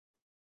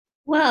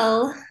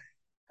Well,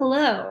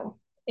 hello.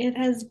 It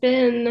has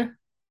been,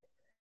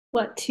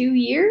 what, 2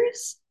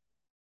 years?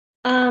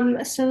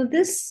 So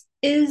this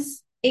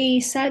is a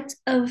set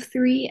of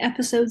three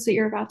episodes that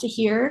you're about to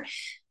hear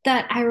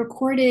that I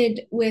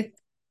recorded with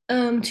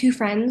two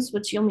friends,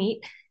 which you'll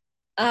meet,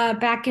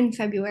 back in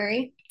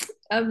February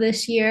of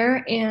this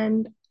year.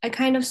 And I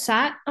kind of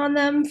sat on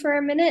them for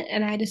a minute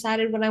and I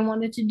decided what I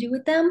wanted to do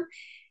with them.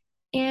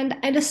 And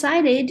I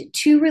decided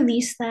to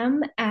release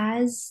them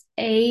as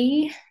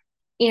a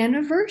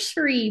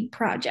anniversary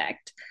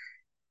project.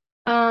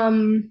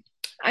 Um,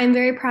 I'm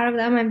very proud of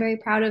them. I'm very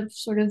proud of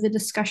sort of the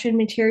discussion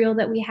material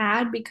that we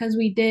had because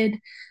we did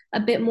a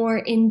bit more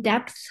in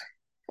depth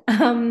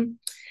um,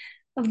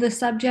 of the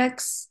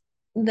subjects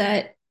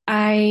that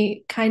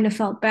I kind of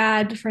felt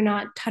bad for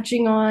not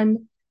touching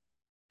on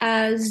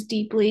as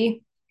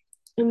deeply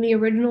in the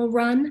original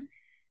run.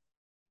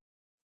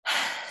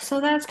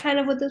 So that's kind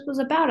of what this was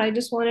about. I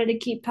just wanted to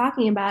keep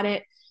talking about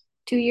it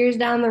 2 years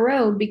down the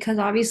road because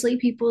obviously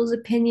people's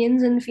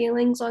opinions and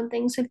feelings on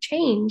things have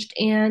changed.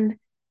 And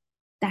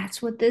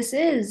that's what this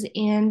is.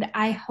 And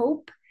I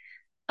hope,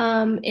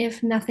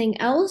 if nothing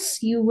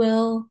else, you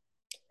will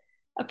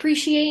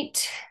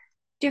appreciate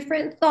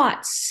different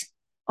thoughts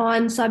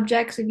on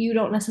subjects if you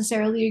don't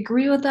necessarily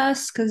agree with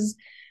us, because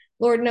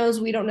Lord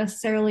knows we don't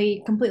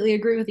necessarily completely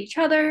agree with each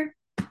other.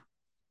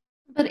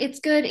 But it's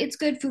good. It's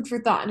good food for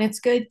thought, and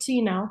it's good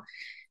to,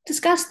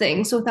 discuss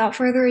things. So without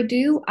further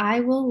ado,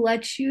 I will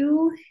let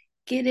you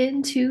get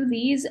into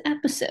these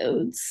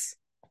episodes.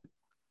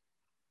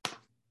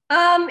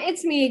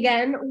 It's me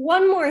again.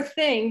 One more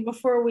thing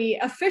before we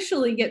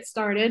officially get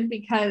started,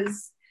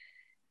 because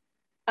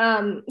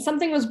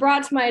something was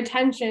brought to my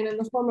attention in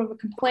the form of a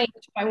complaint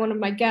by one of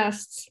my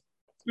guests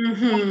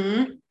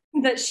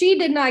Mm-hmm. that she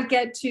did not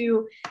get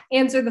to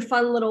answer the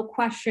fun little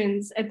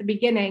questions at the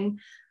beginning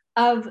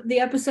of the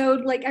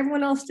episode like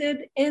everyone else did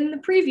in the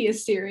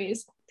previous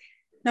series.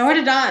 No, I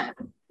did not.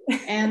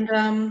 And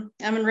I'm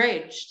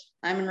enraged.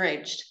 I'm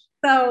enraged.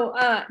 So,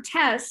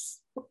 Tess,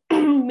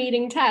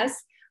 meeting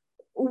Tess,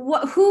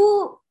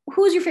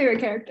 who's your favorite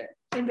character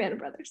in Band of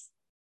Brothers?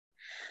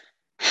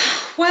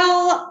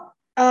 Well,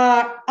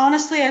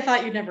 honestly, I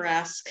thought you'd never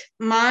ask.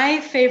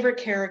 My favorite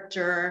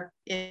character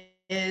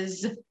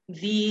is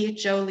the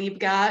Joe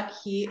Liebgott.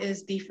 He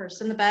is the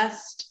first and the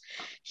best.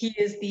 He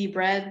is the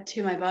bread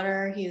to my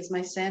butter. He is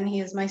my sin.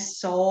 He is my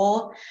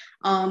soul.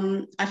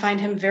 I find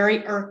him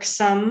very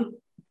irksome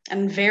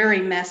and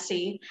very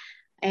messy.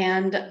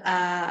 And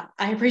I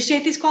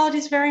appreciate these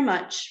qualities very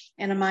much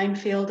in a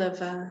minefield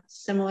of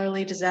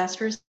similarly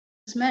disastrous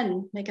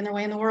men making their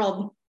way in the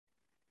world.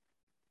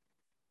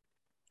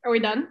 Are we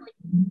done?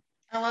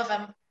 I love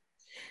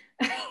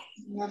him.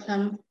 Love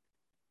him.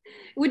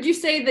 Would you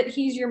say that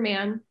he's your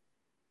man?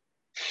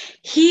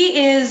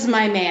 He is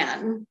my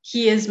man.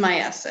 He is my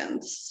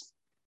essence.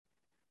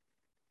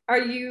 Are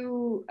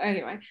you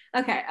anyway?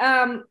 Okay.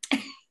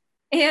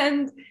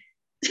 And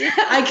your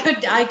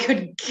I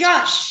could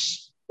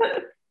gush.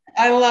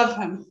 I love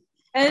him.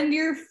 and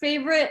your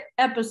favorite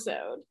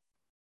episode.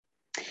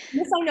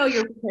 Yes, I know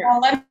you're prepared. Well,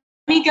 let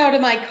me go to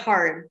my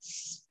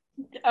cards.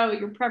 Oh,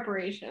 your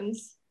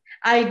preparations.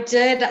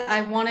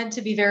 I wanted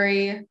to be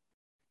very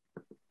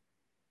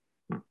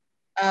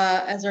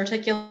as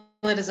articulate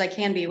as I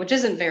can be, which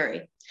isn't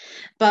very.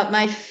 But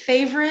my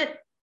favorite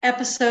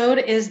episode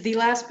is The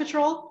Last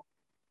Patrol,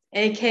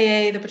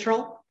 aka The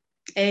Patrol,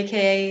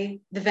 aka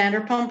The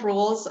Vanderpump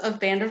Rules of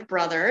Band of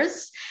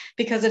Brothers,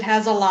 because it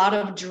has a lot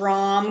of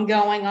drama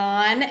going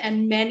on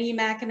and many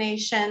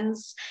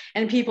machinations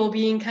and people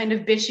being kind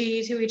of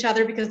bitchy to each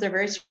other because they're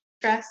very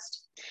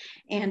stressed.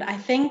 And I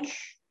think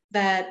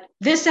that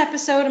this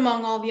episode,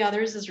 among all the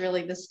others, is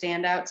really the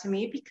standout to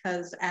me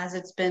because, as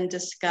it's been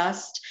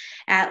discussed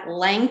at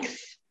length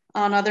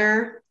on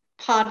other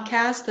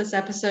podcasts, this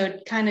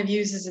episode kind of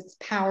uses its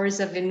powers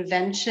of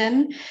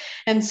invention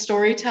and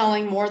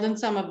storytelling more than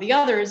some of the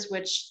others,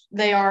 which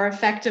they are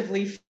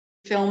effectively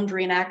filmed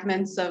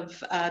reenactments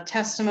of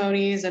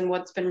testimonies and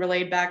what's been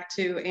relayed back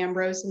to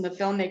Ambrose and the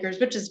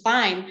filmmakers, which is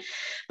fine.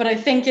 But I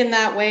think in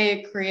that way,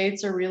 it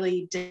creates a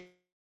really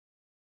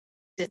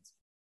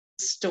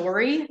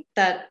story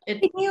that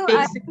it Can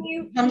basically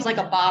you becomes like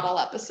a bottle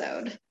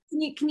episode.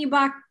 can you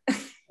back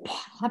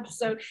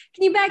episode?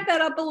 Can you back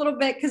that up a little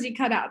bit because you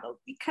cut out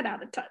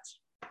a touch.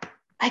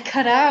 I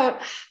cut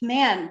out,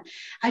 man,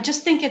 I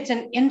just think it's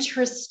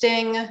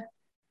interesting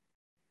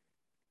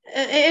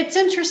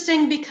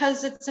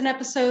because it's an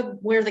episode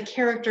where the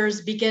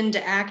characters begin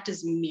to act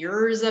as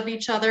mirrors of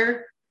each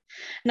other,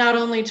 not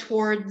only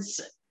towards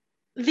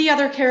the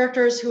other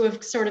characters who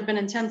have sort of been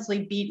intensely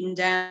beaten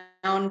down,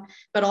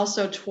 but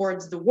also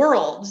towards the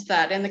world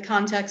that, in the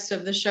context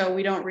of the show,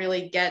 we don't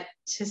really get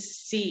to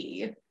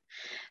see.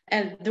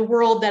 And the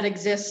world that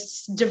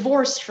exists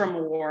divorced from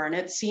a war, and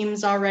it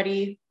seems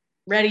already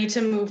ready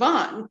to move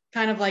on,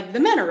 kind of like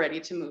the men are ready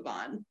to move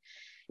on.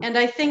 And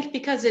I think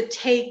because it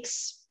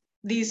takes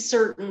these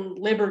certain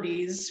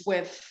liberties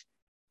with,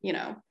 you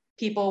know,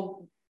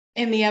 people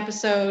in the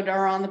episode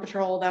are on the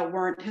patrol that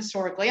weren't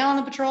historically on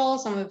the patrol.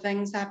 Some of the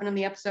things happen in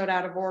the episode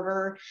out of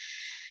order.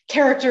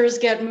 Characters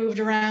get moved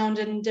around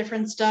and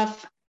different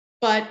stuff.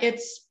 But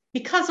it's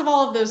because of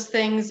all of those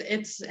things,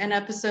 it's an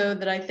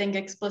episode that I think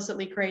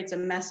explicitly creates a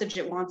message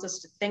it wants us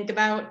to think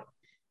about,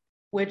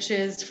 which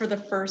is for the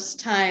first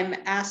time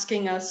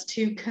asking us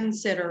to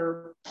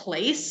consider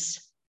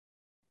place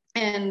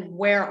and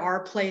where our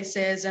place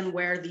is and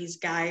where these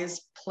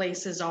guys'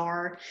 places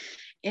are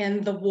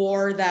in the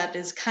war that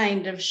is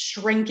kind of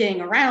shrinking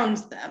around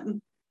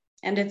them.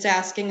 And it's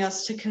asking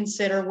us to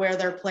consider where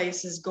their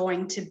place is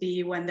going to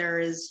be when there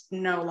is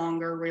no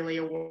longer really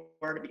a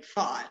war to be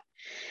fought.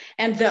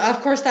 And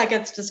of course, that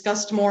gets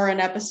discussed more in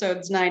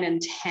episodes 9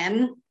 and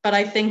 10. But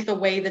I think the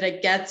way that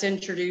it gets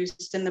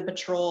introduced in the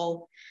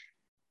patrol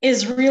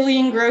is really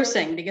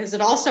engrossing because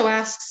it also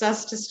asks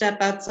us to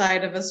step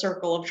outside of a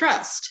circle of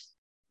trust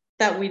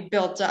that we'd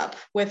built up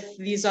with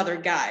these other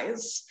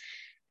guys.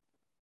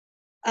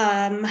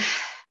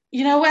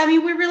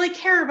 We really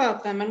care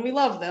about them and we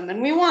love them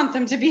and we want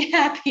them to be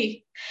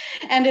happy.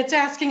 And it's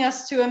asking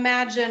us to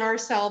imagine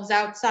ourselves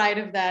outside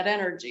of that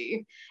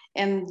energy.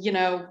 And,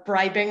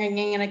 by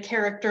bringing in a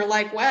character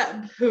like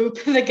Webb, who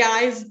the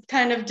guys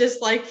kind of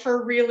dislike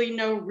for really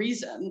no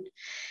reason.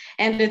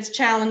 And it's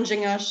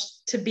challenging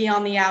us to be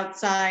on the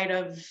outside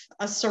of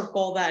a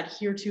circle that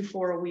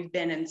heretofore we've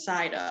been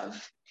inside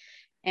of.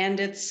 And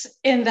it's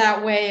in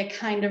that way a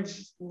kind of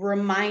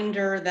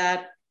reminder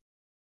that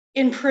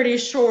in pretty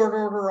short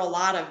order, a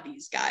lot of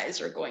these guys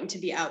are going to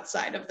be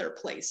outside of their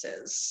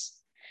places.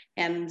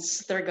 And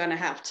they're going to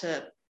have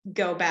to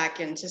go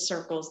back into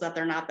circles that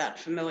they're not that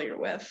familiar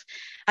with.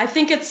 I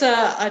think it's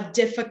a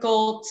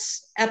difficult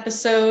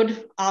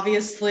episode.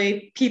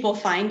 Obviously, people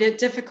find it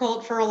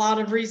difficult for a lot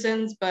of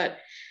reasons, but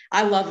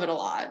I love it a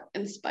lot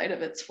in spite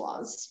of its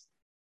flaws.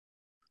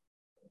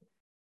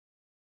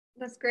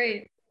 That's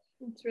great.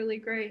 It's really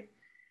great.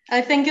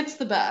 I think it's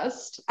the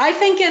best. I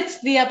think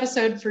it's the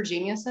episode for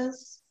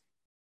geniuses.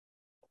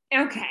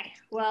 Okay,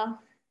 well,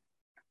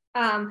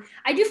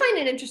 I do find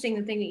it interesting,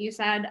 the thing that you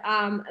said,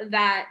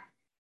 that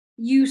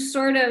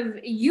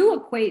you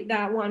equate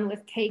that one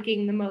with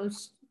taking the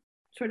most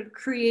sort of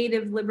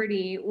creative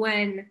liberty,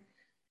 when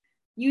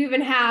you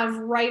even have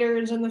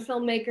writers and the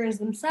filmmakers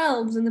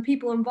themselves and the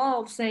people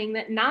involved saying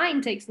that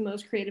 9 takes the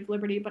most creative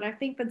liberty. But I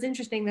think that's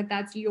interesting that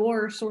that's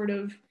your sort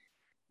of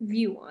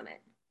view on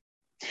it.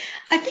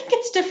 I think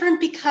it's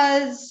different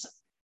because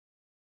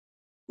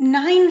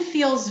 9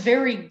 feels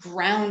very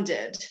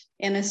grounded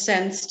in a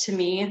sense to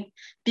me,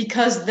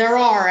 because there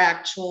are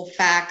actual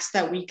facts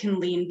that we can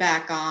lean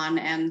back on.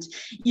 And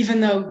even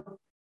though,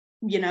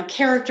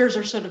 characters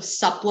are sort of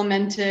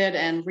supplemented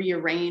and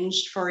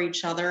rearranged for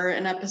each other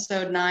in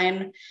episode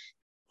 9,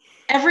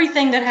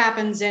 everything that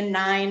happens in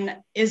 9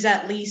 is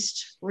at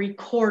least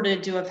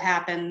recorded to have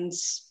happened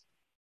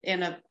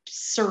in a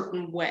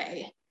certain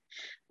way.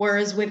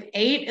 Whereas with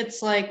 8,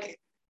 it's like,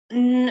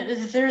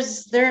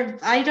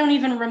 I don't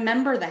even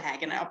remember the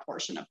Hagenau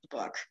portion of the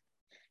book.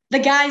 The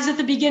guys at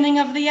the beginning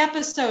of the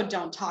episode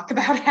don't talk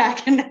about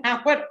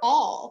Hagenau at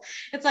all.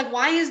 It's like,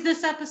 why is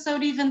this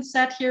episode even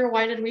set here?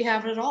 Why did we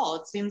have it at all?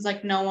 It seems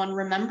like no one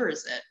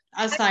remembers it,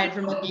 aside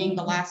from it being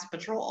the last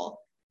patrol.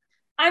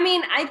 I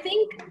mean, I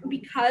think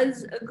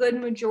because a good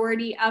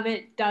majority of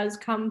it does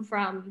come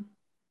from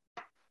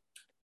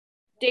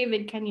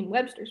David Kenyon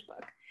Webster's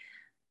book.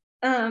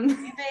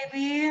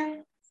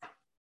 Baby.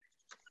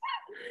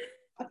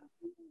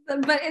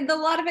 But a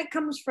lot of it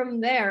comes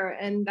from there,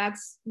 and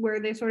that's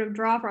where they sort of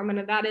draw from,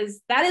 and that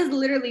is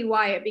literally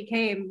why it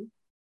became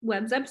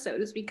Webb's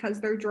episode, is because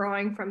they're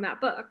drawing from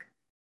that book.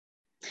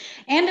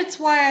 And it's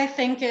why I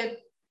think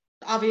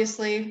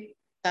obviously,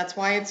 that's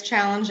why it's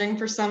challenging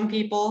for some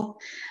people,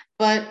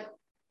 but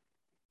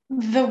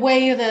the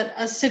way that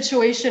a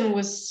situation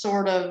was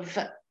sort of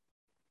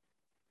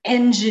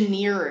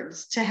engineered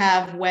to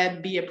have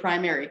Webb be a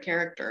primary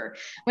character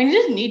when he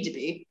didn't need to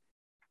be.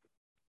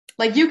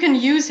 Like, you can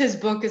use his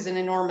book as an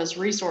enormous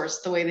resource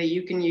the way that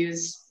you can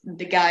use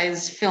the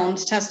guy's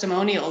filmed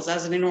testimonials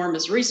as an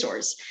enormous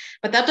resource,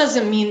 but that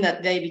doesn't mean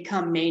that they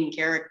become main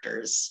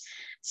characters.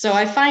 So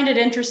I find it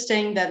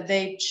interesting that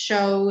they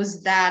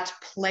chose that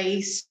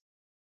place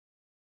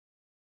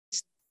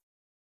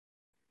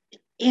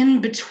in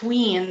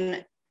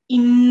between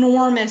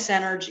enormous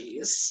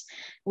energies.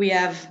 We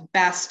have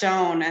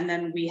Bastogne, and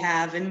then we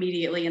have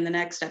immediately in the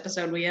next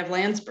episode, we have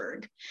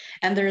Landsberg.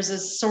 And there's a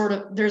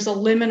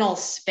liminal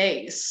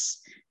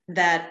space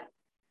that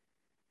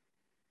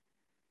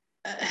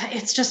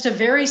it's just a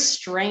very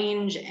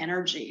strange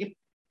energy.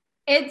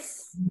 It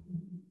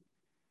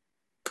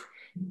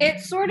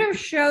sort of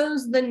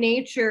shows the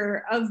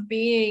nature of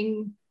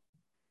being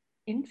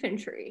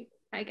infantry,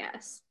 I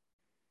guess.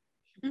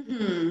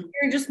 Mm-hmm.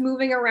 You're just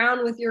moving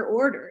around with your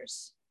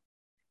orders.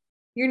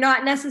 You're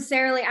not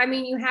necessarily, I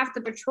mean, you have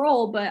to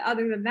patrol, but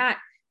other than that,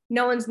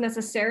 no one's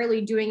necessarily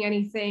doing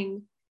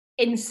anything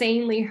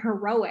insanely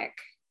heroic.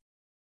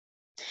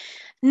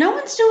 No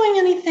one's doing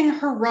anything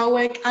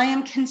heroic. I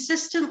am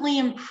consistently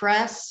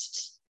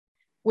impressed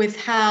with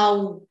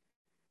how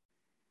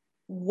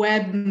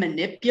Webb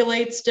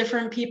manipulates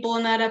different people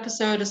in that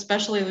episode,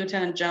 especially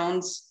Lieutenant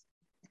Jones,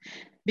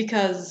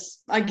 because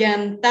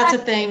again, that's a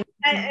thing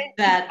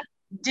that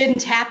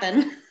didn't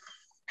happen.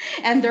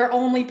 And they're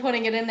only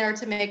putting it in there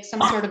to make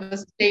some sort of a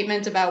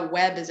statement about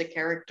Webb as a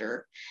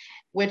character,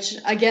 which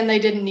again, they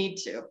didn't need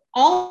to.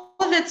 All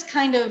of it's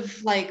kind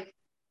of like,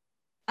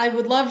 I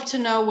would love to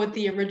know what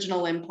the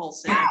original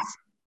impulse is.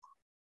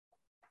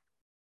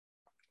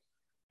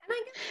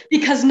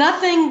 Because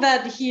nothing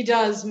that he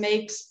does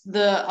makes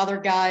the other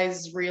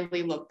guys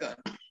really look good.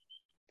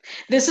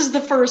 This is the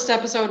first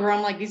episode where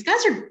I'm like, these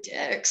guys are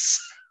dicks.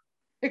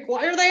 Like,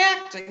 why are they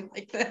acting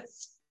like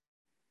this?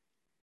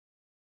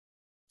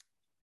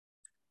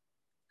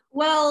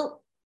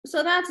 Well,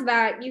 so that's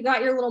that. You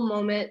got your little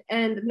moment,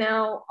 and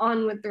now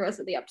on with the rest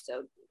of the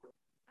episode.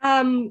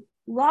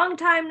 Long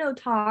time no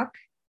talk.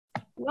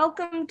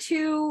 Welcome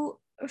to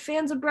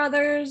Fans of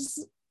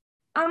Brothers.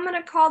 I'm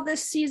gonna call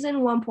this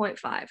season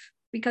 1.5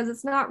 because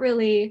it's not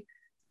really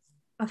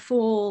a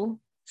full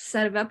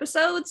set of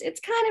episodes. It's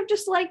kind of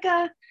just like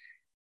a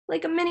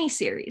mini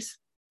series.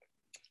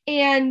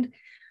 And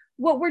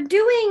what we're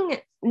doing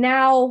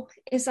now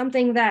is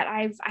something that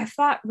I've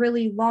thought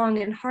really long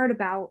and hard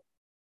about.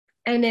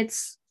 And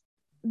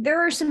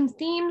there are some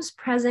themes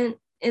present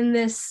in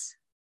this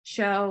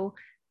show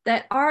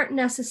that aren't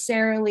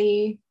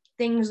necessarily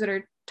things that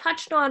are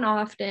touched on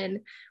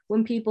often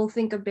when people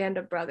think of Band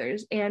of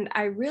Brothers. And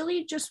I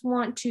really just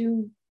want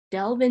to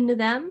delve into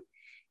them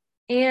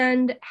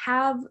and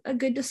have a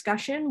good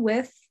discussion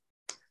with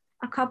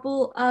a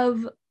couple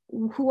of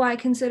who I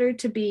consider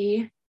to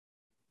be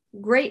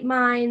great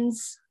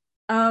minds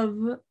of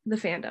the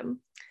fandom.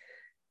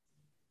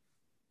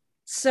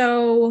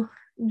 So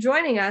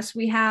joining us,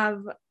 we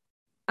have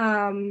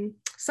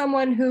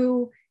someone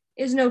who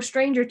is no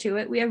stranger to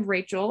it. We have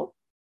Rachel.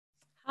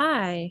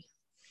 Hi.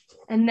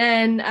 And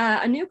then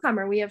a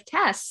newcomer, we have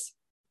Tess.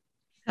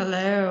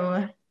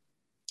 Hello.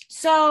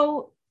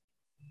 So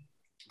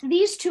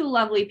these two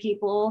lovely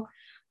people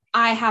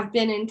I have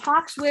been in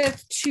talks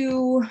with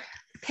to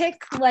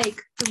pick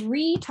like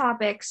 3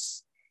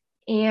 topics,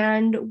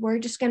 and we're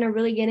just going to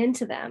really get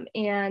into them.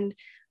 And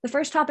the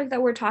first topic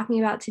that we're talking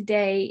about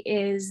today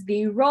is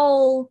the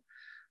role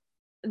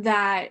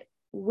that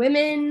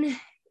women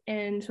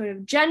and sort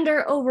of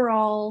gender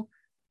overall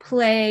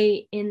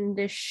play in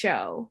this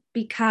show,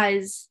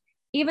 because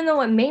even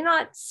though it may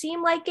not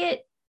seem like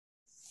it,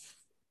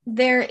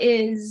 there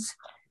is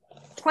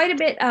quite a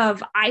bit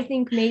of, I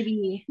think,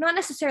 maybe not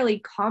necessarily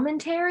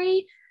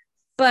commentary,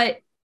 but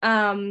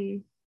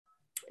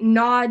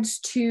nods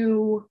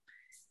to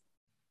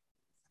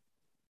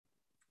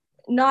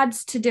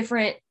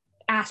different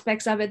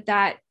aspects of it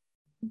that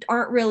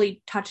aren't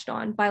really touched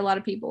on by a lot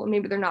of people, and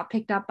maybe they're not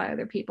picked up by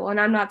other people. And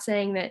I'm not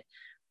saying that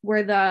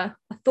we're the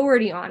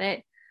authority on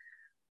it,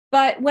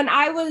 but when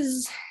I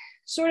was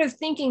sort of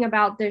thinking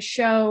about this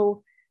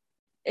show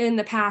in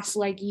the past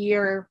like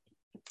year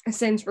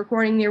since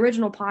recording the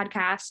original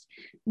podcast,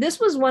 this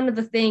was one of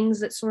the things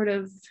that sort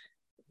of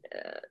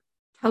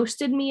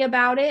toasted me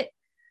about it,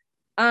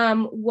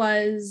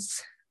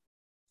 was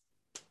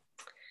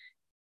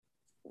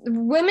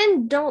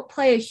women don't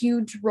play a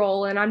huge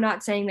role, and I'm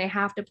not saying they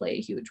have to play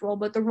a huge role,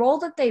 but the role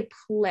that they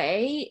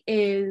play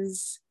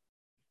is,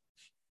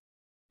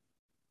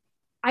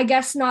 I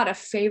guess, not a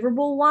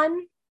favorable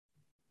one,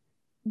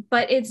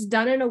 but it's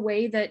done in a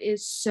way that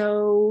is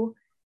so,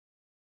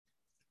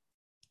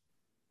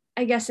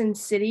 I guess,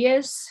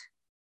 insidious,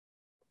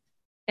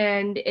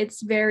 and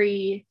it's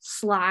very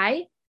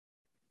sly.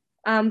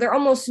 They're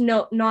almost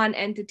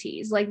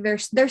non-entities. Like they're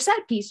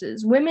set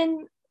pieces.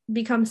 Women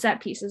become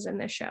set pieces in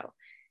this show.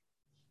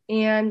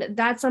 And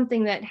that's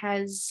something that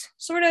has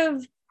sort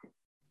of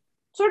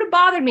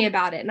bothered me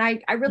about it. And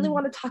I really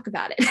want to talk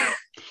about it.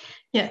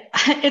 Yeah,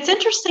 it's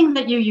interesting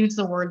that you use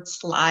the word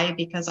sly,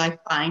 because I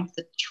find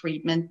the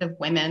treatment of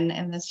women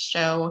in this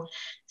show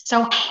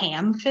so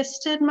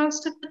ham-fisted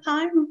most of the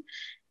time.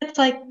 It's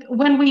like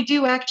when we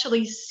do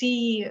actually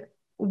see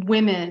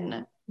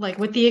women, like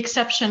with the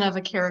exception of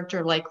a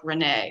character like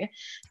Renee,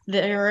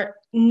 their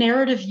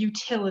narrative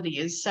utility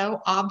is so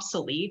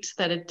obsolete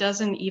that it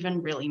doesn't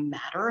even really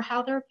matter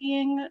how they're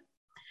being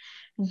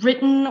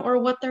written or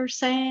what they're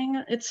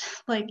saying.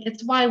 It's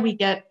why we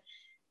get,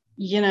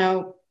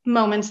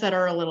 moments that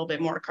are a little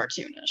bit more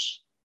cartoonish.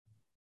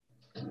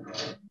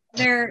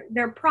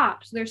 They're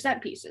props, they're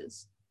set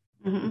pieces.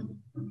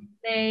 Mm-hmm.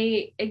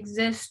 They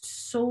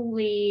exist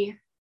solely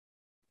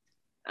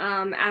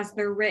as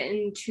they're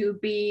written to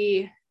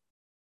be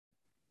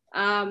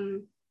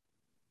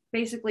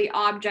basically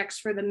objects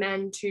for the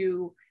men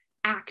to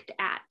act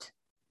at,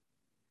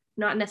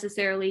 not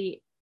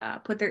necessarily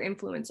put their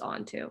influence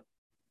onto.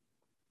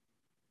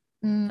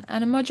 And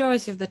a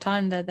majority of the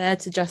time they're there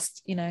to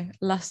just,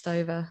 lust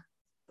over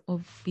or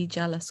be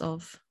jealous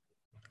of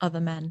other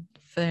men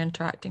for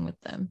interacting with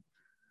them.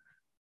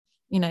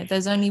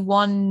 There's only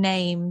one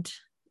named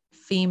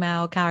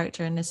female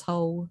character in this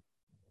whole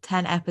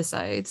 10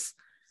 episodes.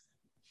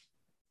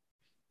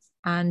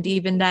 And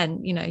even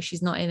then,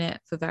 she's not in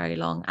it for very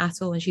long at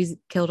all, and she's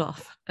killed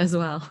off as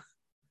well.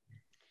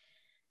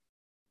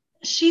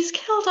 She's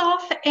killed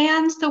off,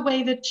 and the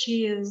way that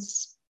she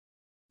is,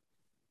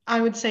 I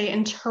would say,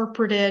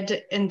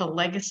 interpreted in the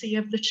legacy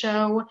of the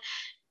show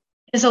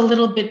is a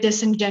little bit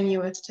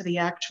disingenuous to the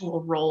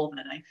actual role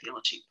that I feel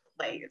she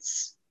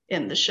plays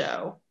in the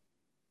show.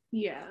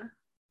 Yeah.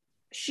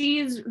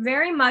 She's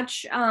very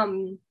much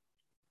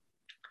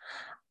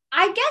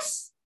I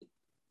guess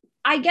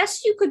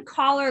you could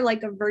call her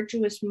like a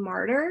virtuous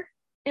martyr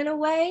in a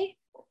way.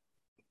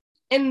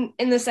 In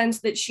the sense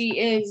that she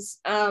is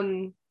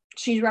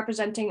she's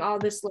representing all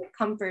this like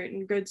comfort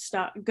and good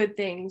stuff, good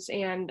things,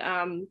 and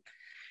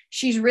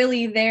she's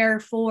really there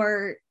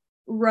for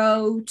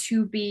Ro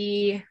to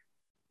be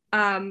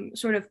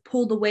sort of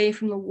pulled away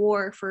from the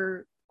war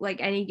for like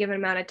any given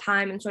amount of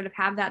time and sort of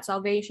have that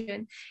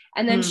salvation.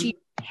 And then she's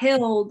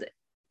killed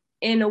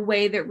in a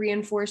way that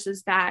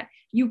reinforces that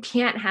you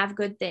can't have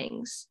good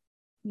things.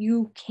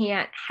 You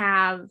can't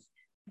have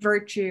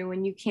virtue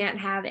and you can't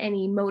have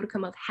any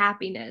modicum of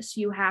happiness.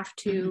 You have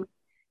to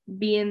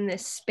be in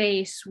this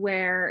space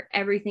where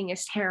everything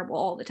is terrible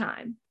all the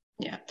time.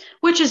 Yeah,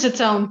 which is its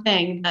own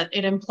thing, that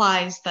it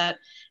implies that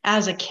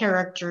as a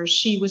character,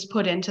 she was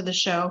put into the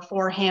show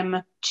for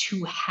him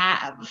to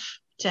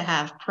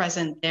have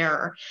present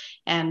there.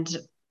 And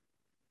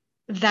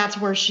that's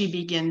where she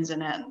begins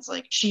and ends.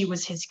 Like, she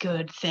was his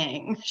good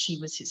thing.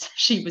 She was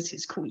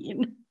his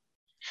queen.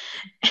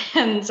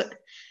 And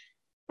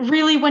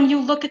really, when you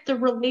look at the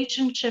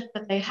relationship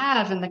that they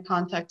have in the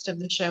context of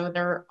the show,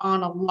 they're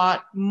on a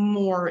lot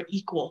more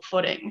equal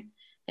footing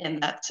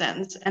in that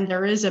sense. And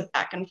there is a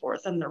back and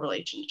forth in the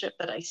relationship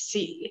that I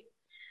see,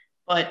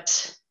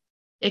 but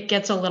it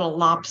gets a little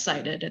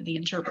lopsided in the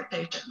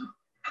interpretation.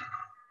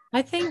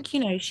 I think,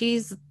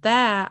 she's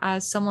there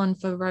as someone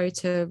for Ro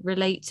to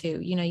relate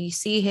to. You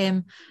see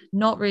him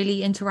not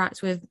really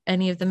interact with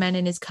any of the men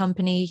in his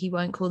company. He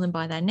won't call them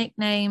by their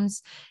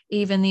nicknames.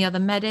 Even the other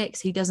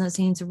medics, he doesn't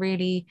seem to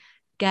really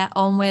get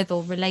on with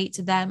or relate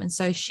to them. And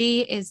so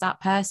she is that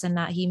person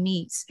that he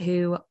meets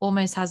who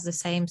almost has the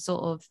same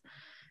sort of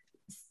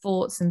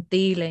thoughts and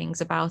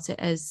feelings about it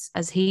as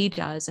he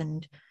does.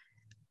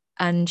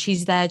 And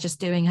she's there just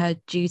doing her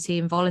duty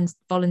and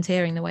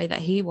volunteering the way that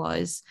he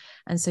was.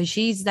 And so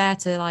she's there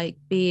to like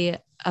be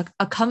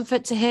a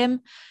comfort to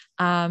him,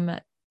 and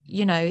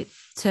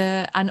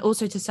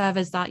also to serve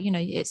as that,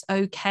 it's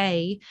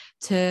okay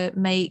to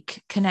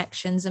make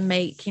connections and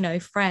make,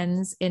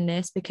 friends in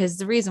this, because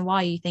the reason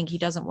why you think he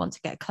doesn't want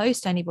to get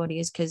close to anybody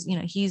is because,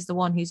 he's the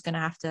one who's going to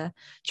have to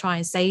try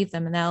and save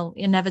them, and they'll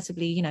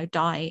inevitably,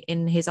 die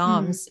in his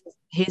arms.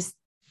 His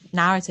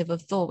narrative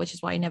of thought, which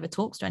is why he never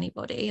talks to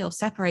anybody or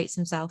separates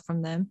himself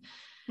from them.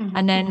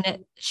 And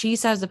then she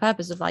serves the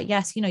purpose of like,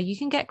 yes, you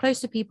can get close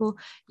to people,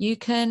 you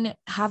can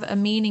have a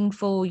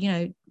meaningful,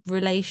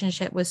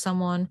 relationship with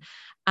someone,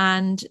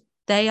 and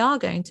they are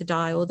going to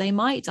die, or they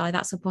might die.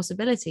 That's a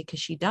possibility, because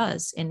she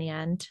does in the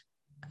end.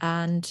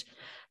 But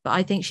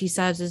I think she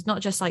serves as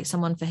not just like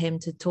someone for him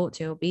to talk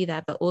to or be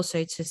there, but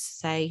also to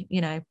say,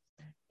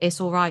 it's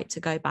all right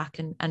to go back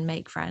and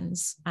make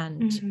friends.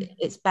 And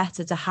it's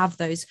better to have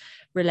those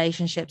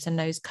relationships and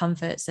those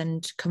comforts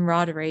and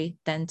camaraderie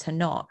than to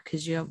not,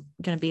 because you're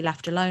going to be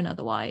left alone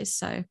otherwise.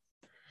 So,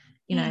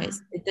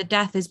 the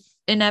death is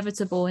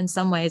inevitable in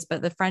some ways,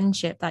 but the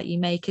friendship that you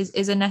make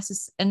is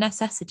a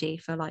necessity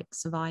for like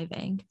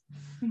surviving.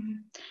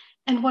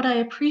 And what I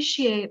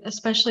appreciate,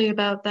 especially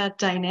about that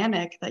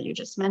dynamic that you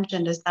just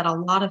mentioned, is that a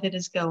lot of it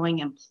is going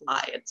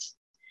implied.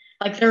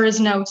 Like, there is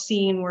no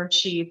scene where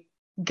she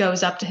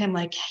goes up to him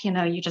like,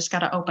 you just got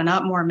to open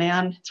up more,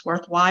 man. It's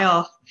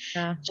worthwhile.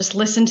 Yeah. Just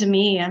listen to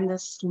me. I'm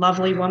this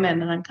lovely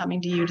woman, and I'm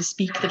coming to you to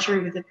speak the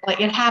truth.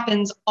 It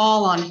happens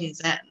all on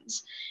his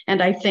ends.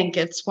 And I think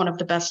it's one of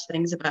the best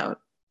things about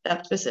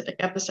that specific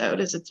episode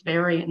is it's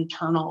very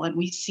internal, and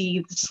we see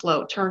the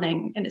slow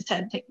turning in his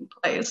head taking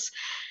place.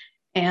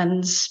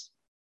 And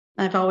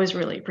I've always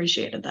really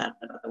appreciated that,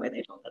 about the way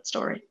they told that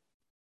story.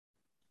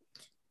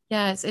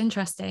 Yeah, it's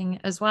interesting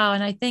as well.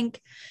 And I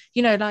think,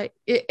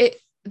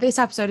 this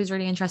episode is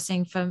really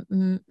interesting for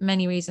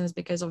many reasons,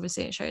 because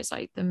obviously it shows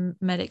like the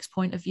medic's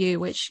point of view,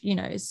 which,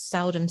 is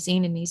seldom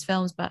seen in these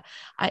films, but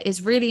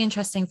it's really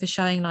interesting for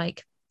showing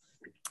like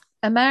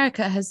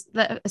America has,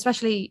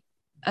 especially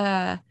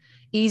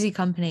Easy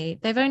Company,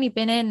 they've only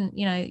been in,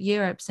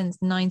 Europe since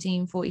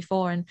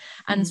 1944.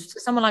 And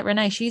someone like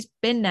Renee, she's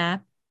been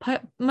there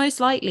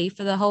most likely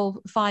for the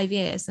whole 5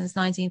 years since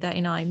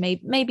 1939,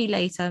 maybe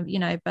later,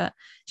 but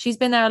she's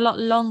been there a lot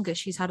longer.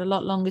 She's had a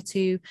lot longer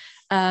to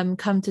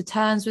come to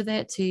terms with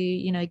it,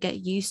 to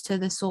get used to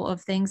the sort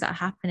of things that are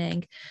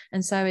happening.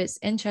 And so it's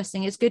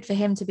interesting. It's good for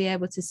him to be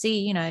able to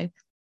see,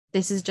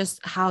 this is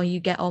just how you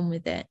get on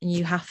with it, and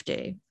you have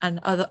to, and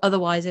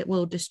otherwise it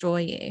will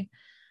destroy you.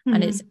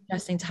 And it's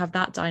interesting to have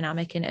that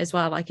dynamic in it as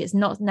well. Like, it's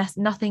not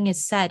nothing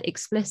is said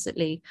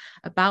explicitly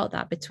about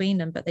that between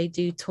them, but they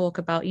do talk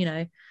about,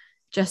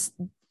 just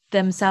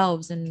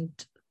themselves and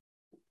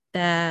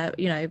their,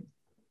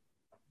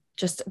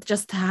 just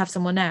to have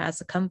someone there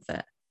as a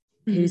comfort,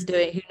 who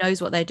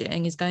knows what they're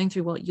doing, is going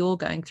through what you're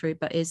going through,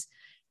 but has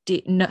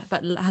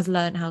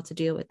learned how to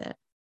deal with it.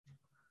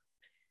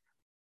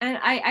 And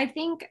I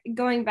think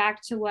going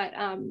back to what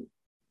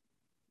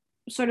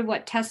sort of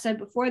what Tess said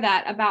before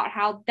that about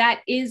how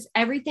that is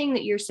everything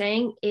that you're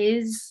saying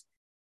is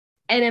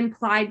an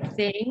implied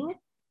thing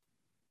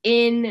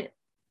in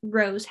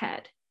Ro's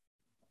head.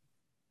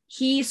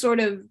 He sort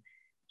of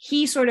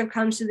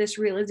comes to this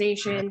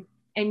realization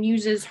and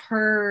uses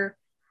her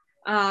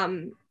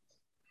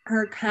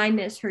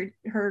kindness,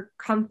 her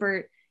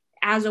comfort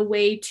as a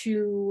way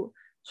to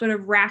sort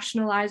of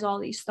rationalize all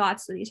these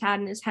thoughts that he's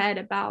had in his head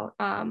about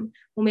well,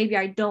 maybe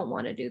I don't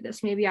want to do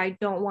this, maybe I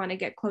don't want to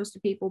get close to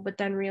people, but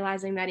then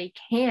realizing that he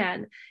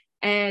can,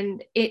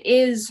 and it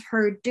is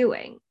her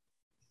doing.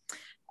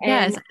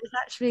 Yeah, And it's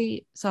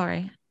actually,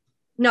 sorry.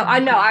 no, I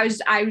know,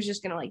 I was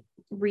just gonna like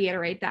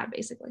reiterate that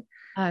basically.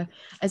 Oh,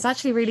 it's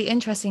actually really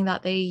interesting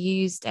that they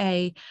used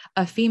a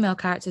female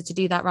character to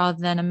do that rather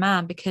than a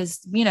man,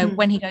 because, you know,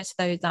 when he goes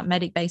to that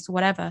medic base or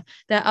whatever,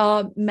 there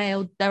are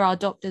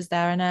doctors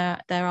there,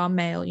 and there are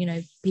male, you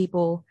know,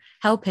 people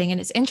helping. And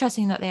it's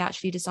interesting that they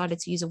actually decided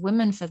to use a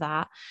woman for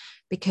that,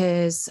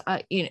 because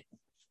you know,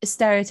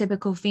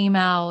 stereotypical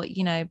female,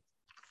 you know,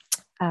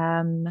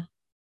 oh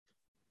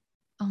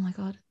my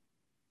god,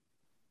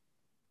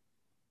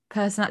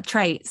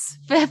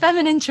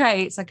 feminine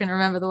traits, I can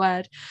remember the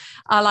word,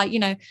 are like, you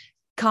know,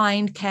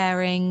 kind,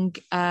 caring,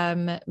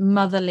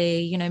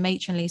 motherly, you know,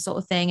 matronly sort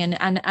of thing,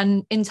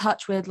 and in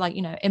touch with, like,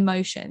 you know,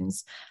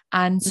 emotions.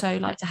 And so,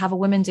 like, to have a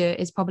woman do it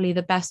is probably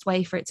the best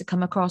way for it to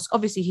come across.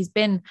 Obviously, he's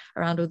been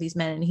around all these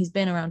men, and he's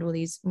been around all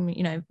these,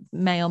 you know,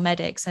 male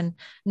medics, and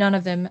none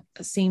of them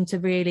seem to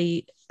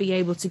really be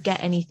able to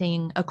get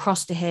anything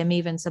across to him,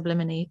 even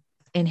subliminally,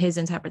 in his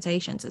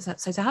interpretations.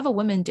 So to have a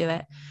woman do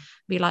it,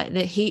 be like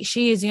that,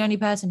 she is the only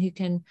person who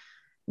can,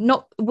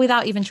 not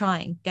without even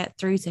trying, get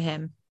through to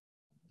him,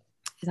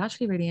 is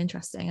actually really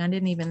interesting. I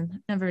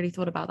never really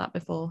thought about that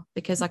before,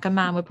 because like a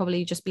man would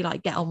probably just be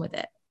like, get on with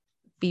it,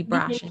 be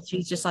brash, and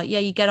she's just like, yeah,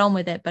 you get on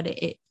with it, but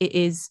it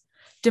is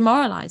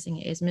demoralizing,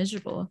 it is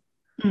miserable.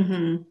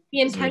 The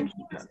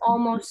intention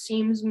almost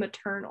seems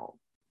maternal,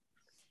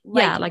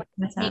 like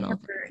maternal,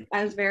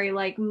 as very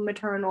like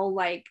maternal,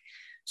 like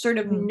sort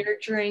of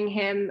nurturing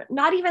him,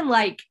 not even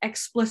like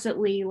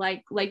explicitly,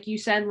 like you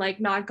said, like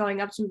not going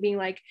up to him being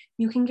like,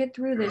 you can get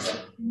through this,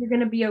 you're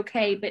gonna be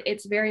okay, but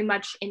it's very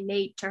much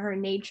innate to her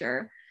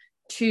nature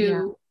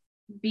to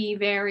be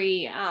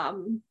very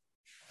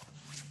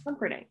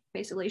comforting,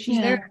 basically. She's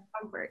there for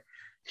comfort.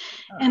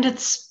 And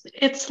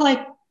it's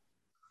like,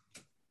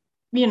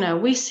 you know,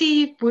 we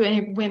see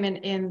women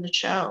in the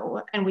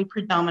show, and we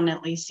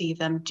predominantly see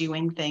them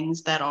doing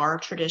things that are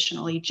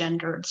traditionally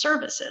gendered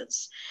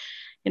services.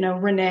 You know,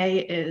 Renee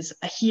is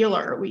a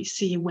healer. We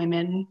see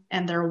women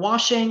and they're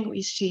washing.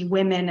 We see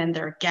women and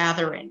they're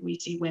gathering. We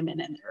see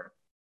women and they're,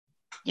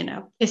 you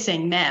know,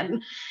 kissing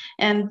men.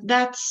 And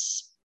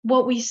that's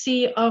what we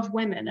see of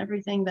women.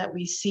 Everything that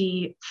we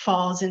see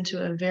falls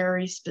into a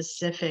very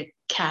specific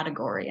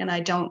category. And I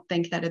don't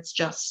think that it's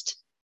just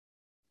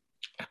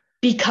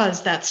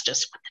because that's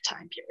just what the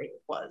time period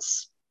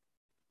was.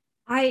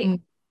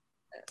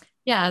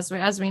 Yeah,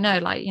 as we know,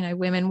 like, you know,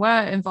 women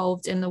were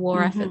involved in the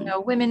war effort. There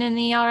were women in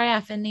the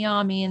RAF, in the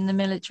army, in the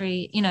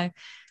military, you know,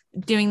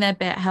 doing their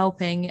bit,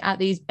 helping at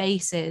these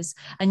bases,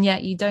 and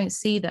yet you don't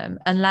see them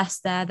unless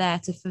they're there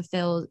to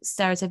fulfill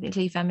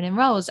stereotypically feminine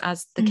roles,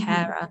 as the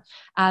carer,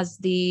 as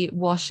the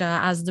washer,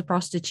 as the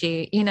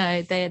prostitute. You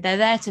know, they're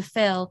there to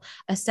fill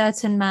a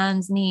certain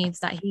man's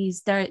needs that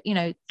he's there, you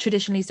know,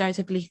 traditionally,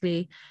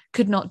 stereotypically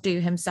could not do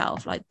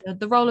himself. Like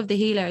the role of the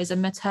healer is a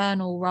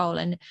maternal role,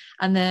 and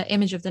the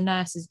image of the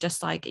nurse is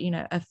just like, you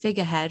know, a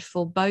figurehead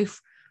for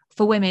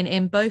women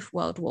in both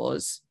world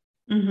wars.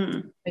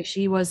 So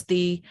she was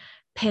the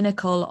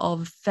pinnacle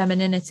of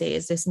femininity,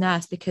 is this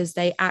nurse, because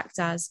they act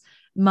as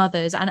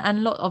mothers,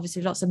 and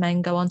obviously lots of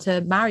men go on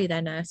to marry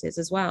their nurses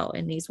as well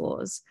in these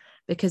wars,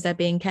 because they're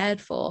being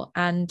cared for,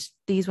 and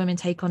these women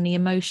take on the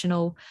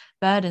emotional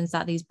burdens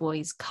that these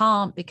boys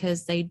can't,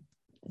 because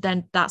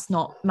then that's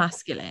not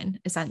masculine,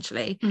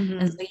 essentially.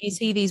 And so you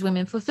see these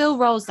women fulfill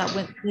roles that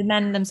the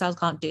men themselves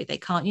can't do. They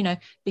can't, you know,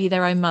 be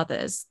their own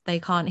mothers.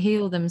 They can't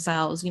heal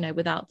themselves, you know,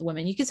 without the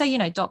women. You could say, you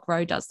know, Doc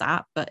Rowe does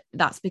that, but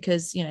that's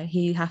because, you know,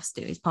 he has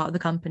to. He's part of the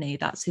company.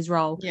 That's his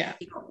role. Yeah.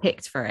 He got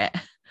picked for it.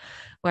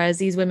 Whereas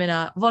these women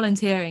are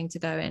volunteering to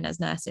go in as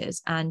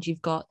nurses, and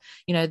you've got,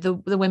 you know,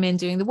 the women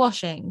doing the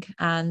washing,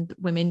 and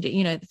women,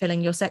 you know, filling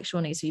your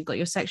sexual needs. So you've got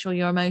your sexual,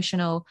 your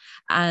emotional,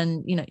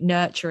 and, you know,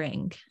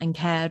 nurturing and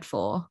cared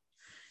for.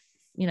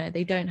 You know,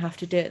 they don't have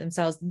to do it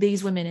themselves.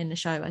 These women in the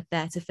show are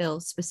there to fill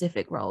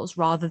specific roles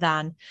rather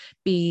than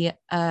be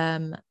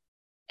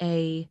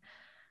a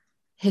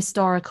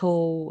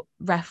historical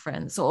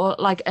reference or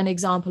like an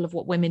example of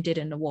what women did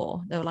in the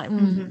war. They were like,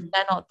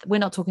 we're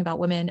not talking about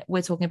women,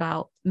 we're talking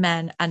about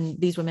men, and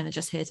these women are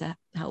just here to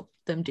help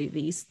them do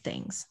these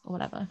things or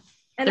whatever.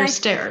 And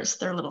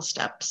they're little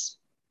steps.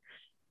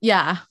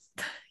 Yeah.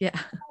 I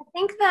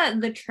think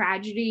that the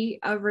tragedy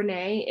of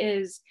Renee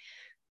is,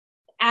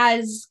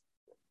 as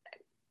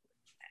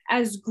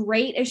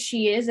great as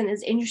she is and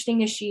as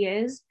interesting as she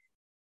is,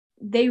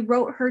 they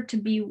wrote her to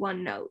be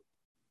one note.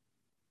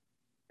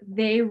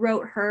 they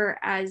wrote her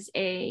as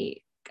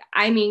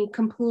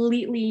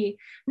completely,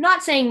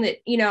 not saying that,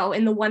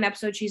 in the one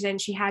episode she's in,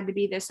 she had to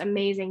be this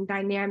amazing,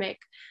 dynamic,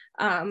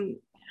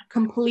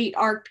 completely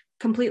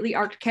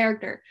arced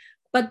character,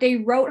 but they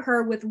wrote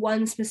her with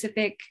one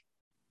specific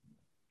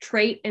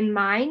trait in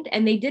mind,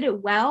 and they did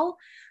it well,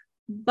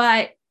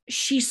 but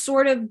she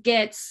sort of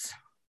gets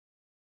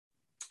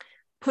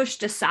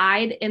pushed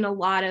aside in a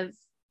lot of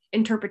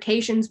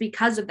interpretations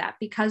because of that,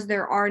 because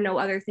there are no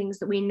other things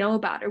that we know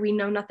about her. We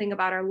know nothing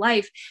about her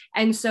life.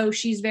 And so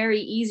she's very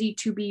easy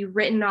to be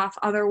written off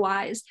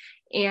otherwise.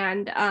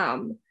 And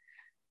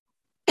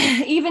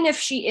even if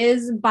she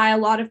is by a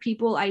lot of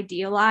people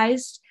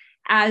idealized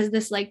as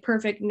this like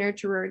perfect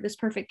nurturer, this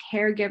perfect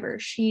caregiver,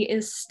 she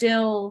is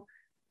still,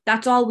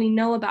 that's all we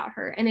know about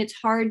her. And it's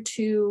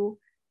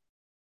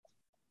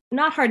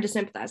not hard to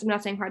sympathize. I'm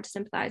not saying hard to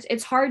sympathize.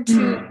 It's hard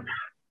to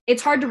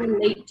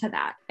relate to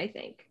that, I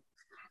think.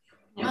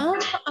 I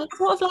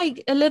sort of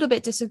like a little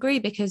bit disagree,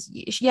 because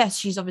yes,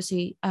 she's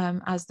obviously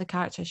as the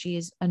character, she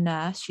is a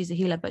nurse, she's a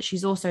healer, but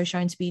she's also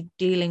shown to be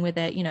dealing with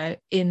it,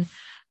 in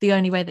the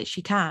only way that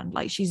she can.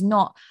 Like, she's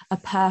not a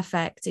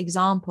perfect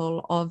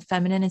example of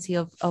femininity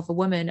of a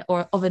woman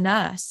or of a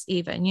nurse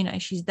even,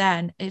 she's there,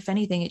 and if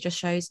anything, it just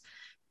shows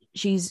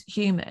she's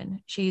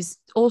human. She's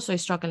also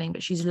struggling,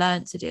 but she's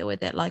learned to deal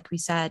with it, like we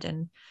said.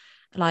 And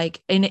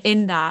like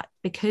in that,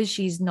 because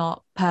she's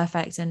not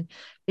perfect and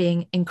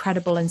being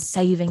incredible and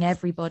saving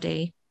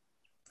everybody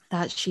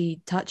that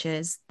she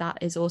touches, that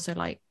is also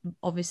like,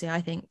 obviously,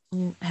 I think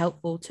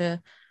helpful to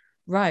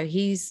Ro.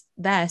 He's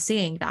there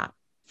seeing that,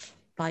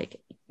 like,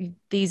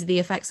 these are the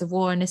effects of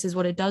war and this is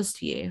what it does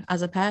to you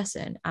as a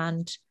person,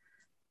 and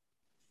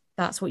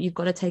that's what you've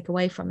got to take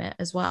away from it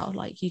as well.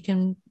 Like, you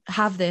can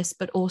have this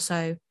but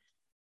also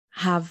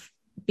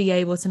be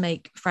able to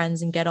make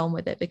friends and get on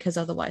with it, because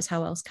otherwise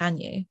how else can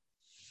you?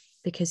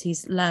 Because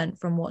he's learned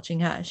from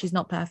watching her. She's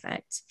not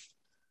perfect.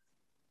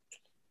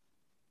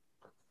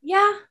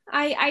 Yeah,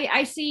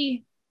 I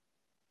see.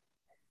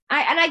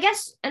 I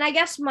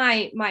guess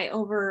my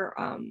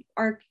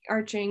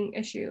arching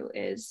issue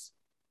is,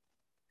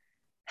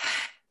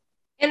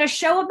 in a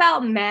show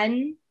about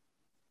men,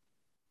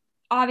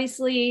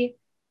 obviously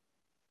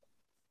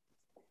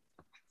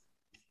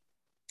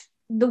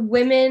the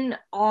women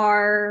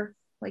are,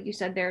 like you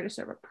said, there to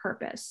serve a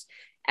purpose,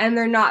 and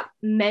they're not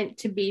meant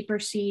to be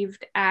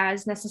perceived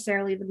as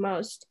necessarily the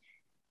most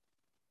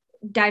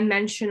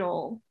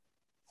dimensional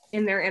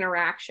in their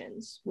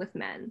interactions with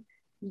men.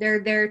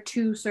 They're there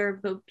to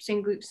serve the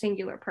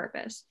singular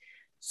purpose.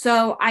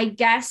 So I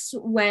guess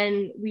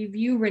when we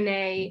view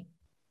Renee,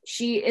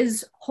 she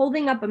is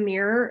holding up a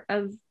mirror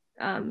of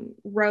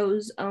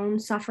Ro's own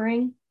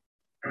suffering,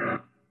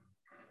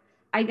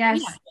 I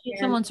guess.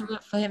 Yeah, someone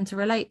for him to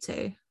relate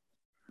to.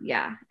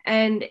 Yeah,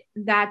 and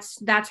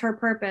that's her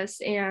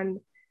purpose. And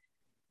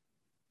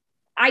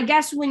I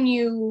guess when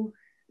you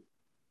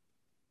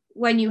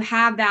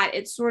have that,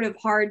 it's sort of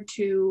hard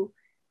to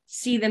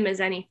see them as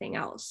anything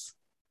else,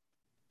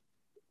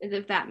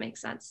 if that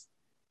makes sense.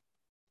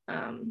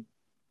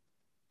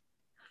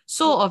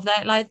 Sort of.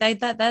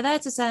 They're there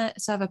to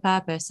serve a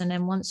purpose, and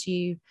then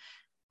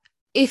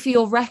if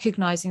you're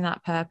recognizing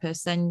that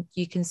purpose, then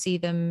you can see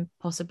them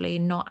possibly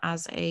not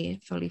as a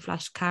fully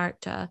fleshed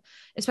character.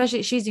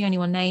 Especially, she's the only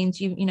one named.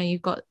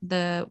 You've got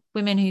the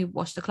women who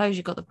wash the clothes,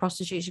 you've got the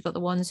prostitutes, you've got the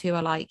ones who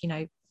are like,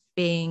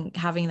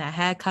 having their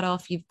hair cut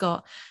off. You've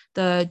got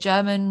the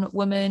German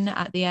woman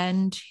at the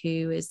end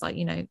who is like,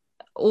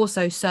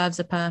 also serves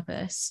a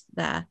purpose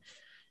there.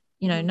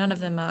 None of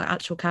them are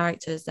actual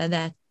characters. They're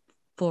there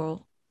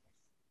for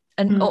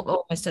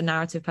almost a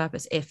narrative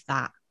purpose, if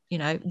that.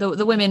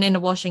 The women in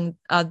the washing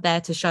are there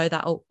to show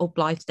that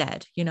Blythe's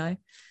dead.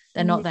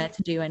 They're not there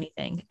to do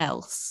anything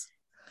else.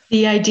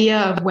 The idea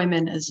of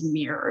women as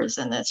mirrors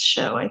in this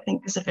show, I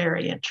think, is a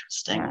very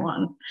interesting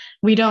one.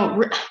 We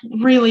don't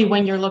really,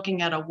 when you're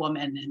looking at a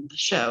woman in the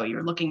show,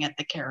 you're looking at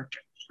the character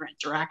you're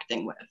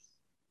interacting with.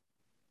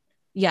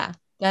 Yeah,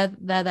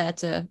 they're there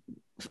to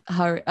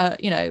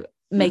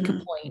make a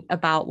point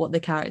about what the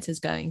character's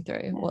going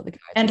through.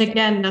 And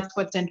again, that's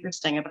what's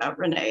interesting about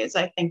Renee, is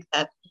I think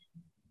that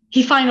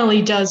he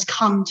finally does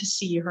come to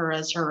see her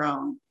as her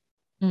own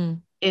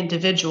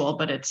individual,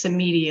 but it's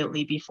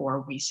immediately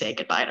before we say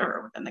goodbye to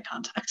her within the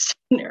context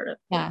narrative.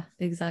 Yeah,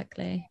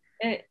 exactly.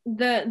 And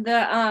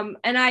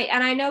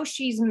I know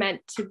she's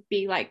meant to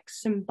be like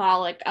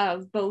symbolic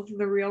of both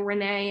the real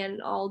Renee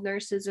and all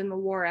nurses in the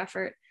war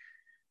effort.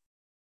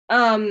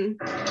 But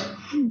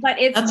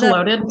that's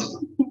loaded.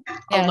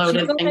 A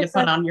loaded thing to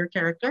put on your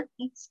character.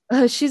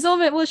 She's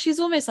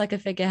almost like a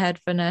figurehead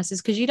for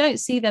nurses, because you don't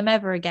see them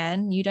ever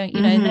again. You don't,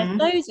 there's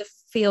loads of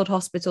field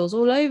hospitals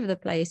all over the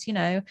place,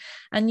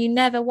 and you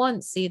never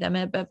once see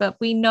them. But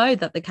we know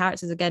that the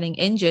characters are getting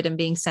injured and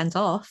being sent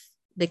off,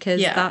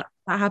 because that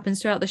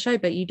happens throughout the show.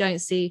 But you don't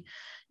see,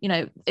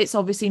 it's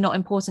obviously not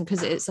important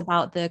because it's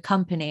about the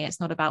company.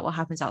 It's not about what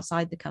happens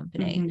outside the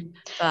company.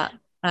 But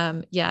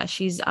I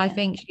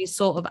think she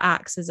sort of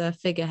acts as a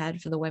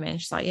figurehead for the women.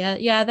 She's like,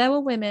 yeah, there were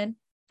women,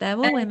 There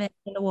were women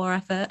in the war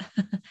effort.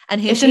 And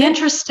it's an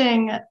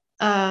interesting,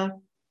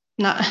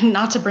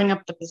 not to bring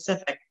up the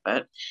Pacific,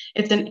 but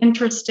it's an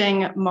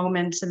interesting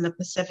moment in the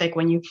Pacific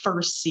when you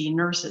first see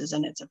nurses,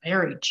 and it's a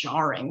very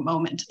jarring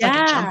moment. It's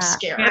like a jump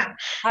scare. Yeah.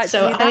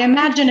 So I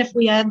imagine if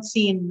we had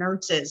seen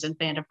nurses in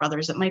Band of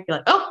Brothers, it might be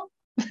like, oh,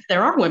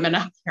 there are women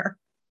out there.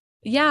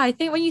 Yeah, I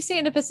think when you see it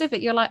in the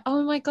Pacific, you're like,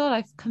 oh my God,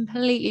 I've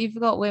completely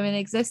forgot women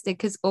existed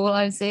because all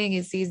I'm seeing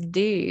is these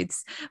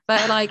dudes.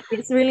 But like,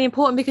 it's really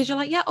important because you're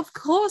like, yeah, of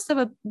course there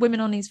were women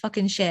on these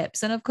fucking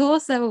ships. And of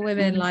course there were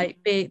women like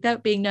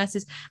being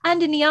nurses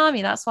and in the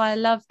army. That's why I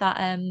love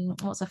that.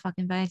 What's her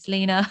fucking face?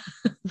 Lena.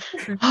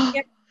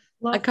 I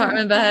can't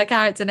remember her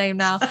character name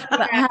now,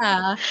 but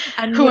her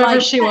and whoever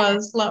she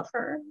was, love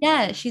her.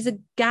 Yeah, she's a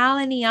gal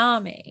in the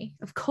army,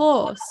 of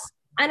course.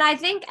 And I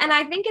think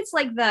it's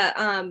like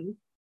the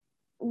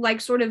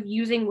like sort of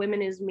using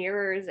women as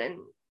mirrors and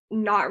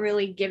not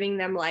really giving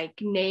them like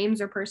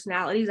names or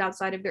personalities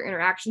outside of their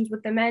interactions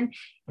with the men.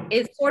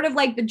 It's sort of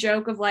like the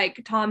joke of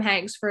like Tom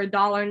Hanks, for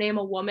 $1 name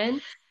a woman,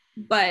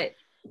 but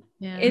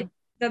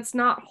that's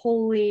not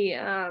wholly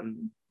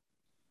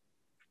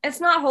it's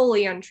not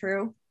wholly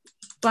untrue,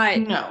 but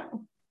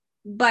no.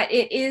 But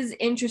it is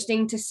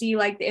interesting to see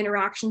like the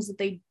interactions that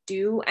they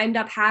do end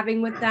up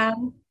having with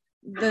them,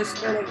 the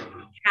sort of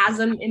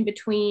chasm in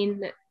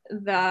between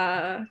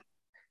the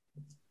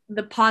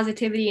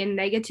positivity and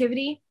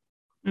negativity.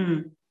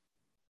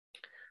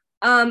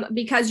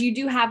 Because you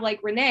do have like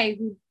Renee,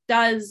 who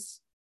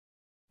does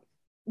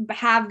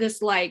have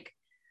this like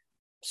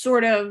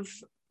sort of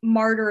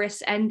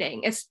martyrous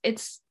ending.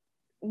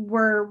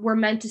 We're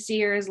meant to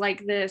see her as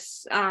like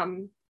this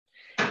the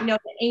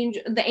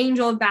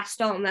angel of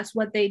Bastogne. That's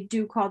what they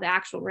do call the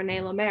actual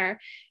Renee Lemaire.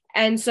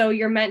 And so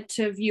you're meant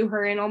to view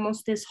her in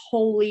almost this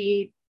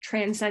holy,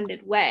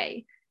 transcended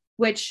way,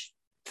 which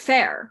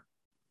fair,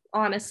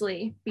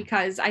 honestly,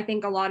 because I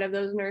think a lot of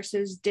those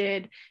nurses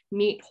did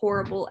meet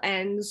horrible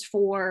ends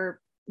for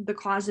the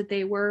cause that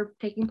they were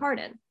taking part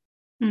in.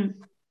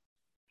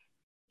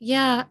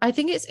 Yeah, I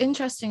think it's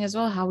interesting as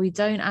well how we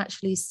don't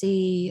actually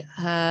see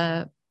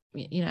her,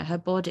 her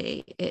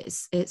body.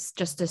 It's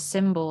just a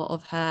symbol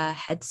of her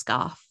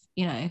headscarf,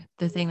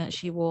 the thing that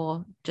she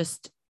wore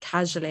just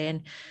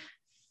casually,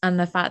 and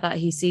the fact that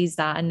he sees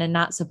that, and then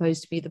that's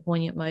supposed to be the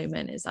poignant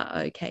moment, is that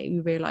okay, we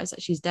realize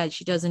that she's dead.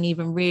 She doesn't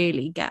even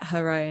really get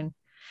her own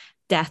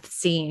death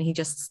scene, he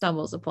just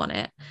stumbles upon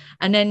it.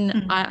 And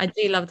then I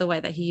do love the way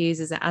that he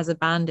uses it as a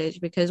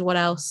bandage, because what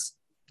else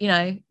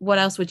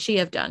would she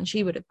have done?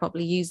 She would have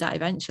probably used that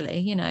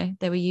eventually.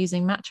 They were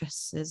using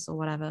mattresses or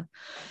whatever.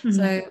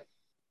 So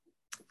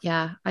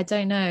yeah, I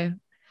don't know.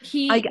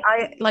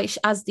 I like,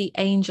 as the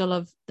angel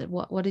of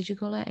what did you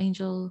call it?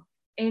 Angel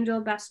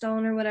of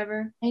Bastogne or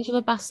whatever. Angel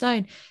of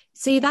Bastogne.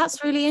 See,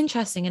 that's really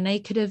interesting, and they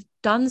could have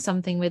done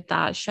something with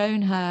that,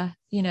 shown her,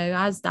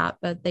 as that,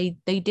 but they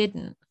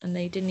didn't, and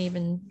they didn't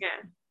even,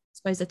 I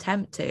suppose,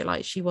 attempt to.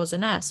 Like, she was a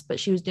nurse, but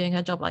she was doing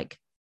her job like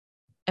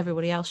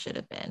everybody else should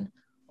have been,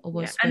 or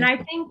was. And I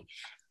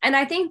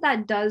think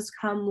that does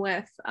come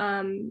with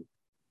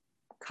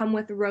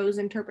Rose's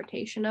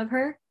interpretation of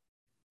her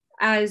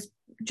as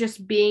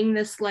just being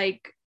this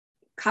like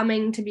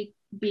coming to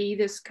be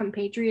this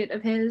compatriot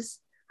of his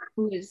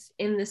who is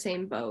in the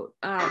same boat,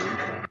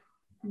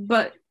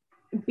 but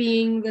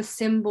being the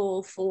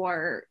symbol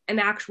for an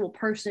actual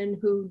person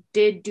who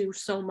did do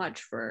so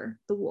much for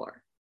the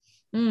war.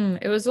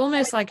 It was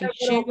almost like a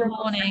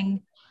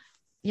shoehorning.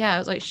 Yeah, it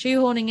was like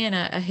shoehorning in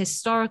a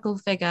historical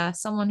figure,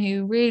 someone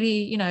who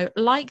really,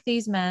 like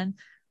these men,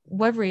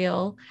 were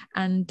real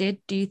and did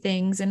do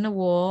things in the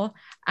war,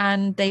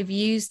 and they've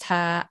used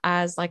her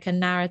as like a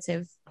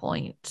narrative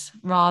point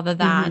rather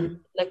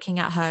than looking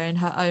at her in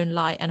her own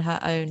light and her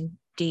own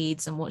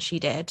deeds and what she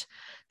did.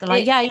 They're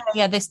like,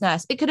 yeah, this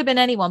nurse, it could have been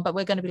anyone, but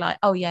we're going to be like,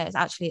 oh yeah,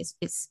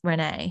 it's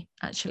Renee,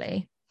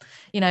 actually.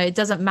 It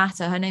doesn't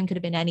matter, her name could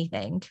have been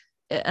anything,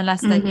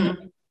 unless they so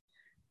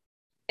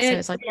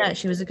it's like, yeah,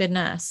 she was a good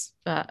nurse,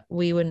 but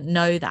we wouldn't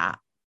know that.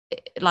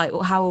 Like,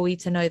 how are we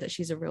to know that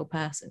she's a real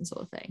person,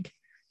 sort of thing?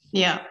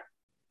 Yeah,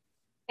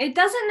 it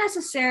doesn't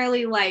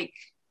necessarily, like,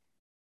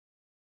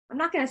 I'm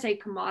not going to say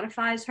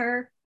commodifies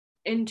her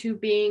into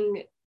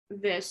being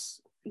this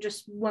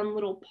just one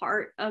little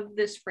part of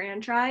this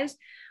franchise,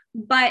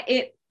 but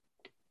it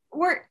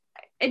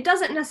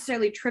doesn't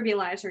necessarily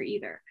trivialize her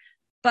either,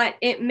 but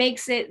it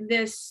makes it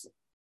this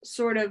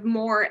sort of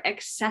more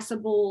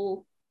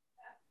accessible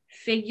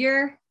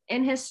figure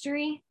in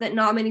history that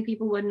not many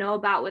people would know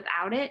about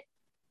without it.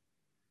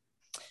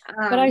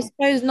 But I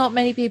suppose not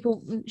many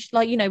people,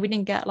 like, we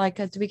didn't get like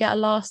do we get a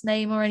last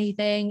name or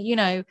anything?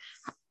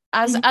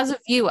 As a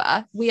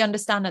viewer, we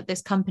understand that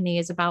this company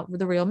is about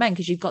the real men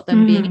because you've got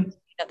them being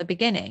at the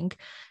beginning.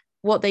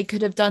 What they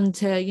could have done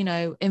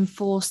to,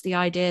 enforce the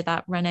idea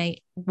that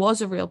Renee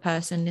was a real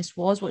person, this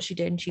was what she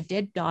did, and she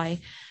did die,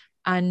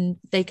 and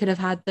they could have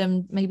had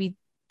them maybe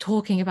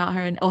talking about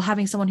her or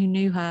having someone who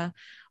knew her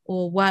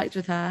or worked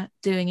with her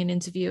doing an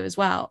interview as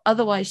well.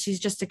 Otherwise, she's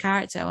just a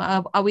character.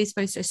 Are we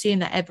supposed to assume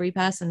that every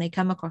person they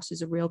come across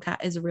is a real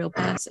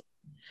person?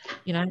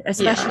 you know,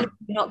 especially if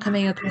you're not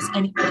coming across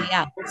anybody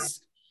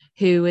else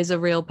who is a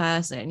real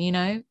person, you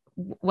know.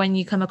 When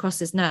you come across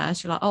this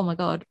nurse, you're like, oh my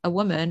God, a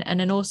woman. And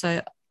then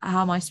also,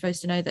 how am I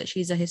supposed to know that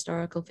she's a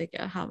historical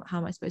figure? How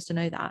am I supposed to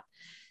know that?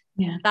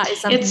 Yeah. That is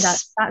something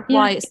that's Yeah.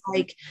 why it's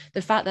like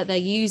the fact that they're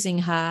using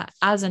her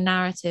as a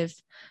narrative,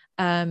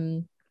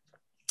 a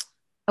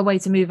way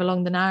to move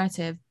along the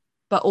narrative,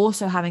 but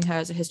also having her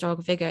as a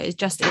historical figure is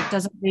just, it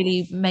doesn't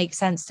really make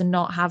sense to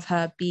not have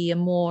her be a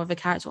more of a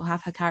character or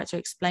have her character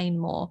explain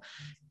more.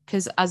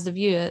 Because as the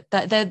viewer,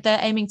 they're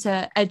aiming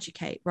to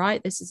educate,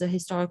 right? This is a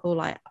historical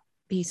like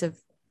piece of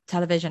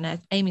television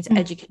aiming to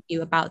educate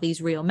you about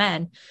these real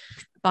men.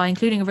 By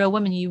including a real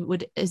woman, you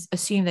would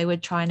assume they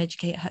would try and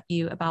educate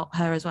you about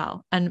her as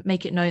well and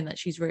make it known that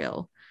she's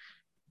real,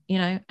 you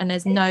know. And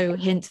there's no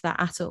hint to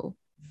that at all.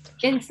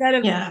 Instead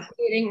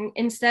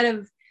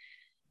of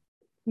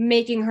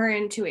making her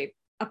into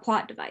a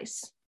plot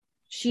device,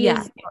 she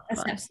is a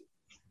step.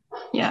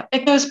 Yeah,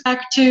 it goes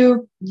back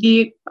to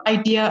the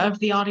idea of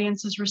the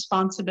audience's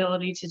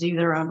responsibility to do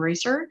their own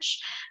research,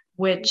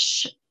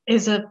 which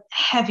is a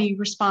heavy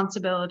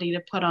responsibility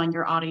to put on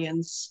your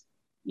audience,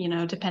 you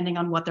know, depending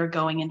on what they're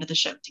going into the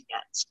show to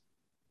get.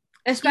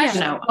 Especially,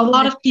 you know, a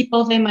lot of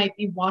people, they might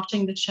be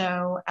watching the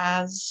show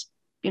as,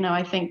 you know,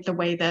 I think the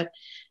way that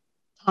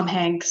Tom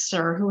Hanks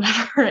or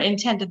whoever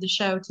intended the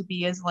show to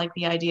be is like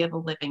the idea of a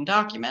living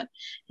document.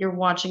 You're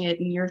watching it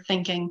and you're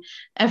thinking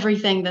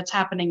everything that's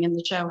happening in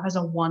the show has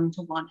a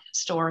one-to-one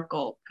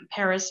historical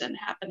comparison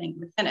happening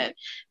within it.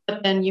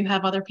 But then you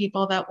have other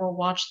people that will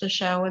watch the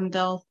show and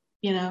they'll,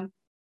 you know,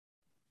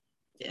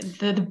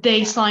 the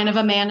baseline of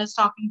a man is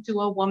talking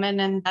to a woman,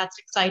 and that's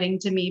exciting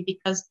to me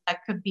because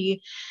that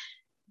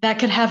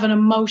could have an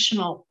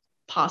emotional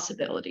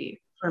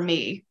possibility for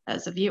me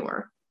as a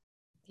viewer.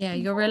 Yeah,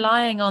 you're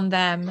relying on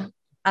them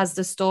as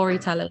the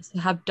storytellers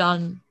to have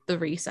done the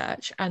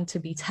research and to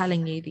be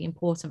telling you the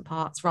important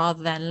parts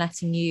rather than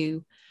letting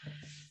you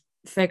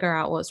figure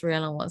out what's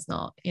real and what's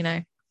not, you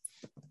know.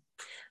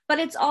 But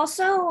it's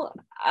also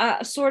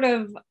sort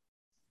of,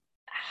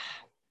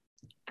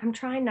 I'm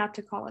trying not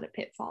to call it a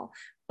pitfall,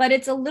 but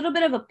it's a little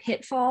bit of a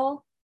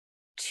pitfall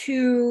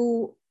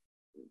to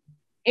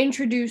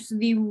introduce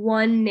the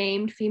one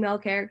named female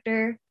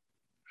character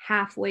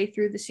halfway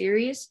through the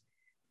series,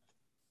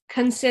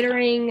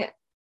 considering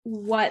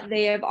what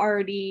they have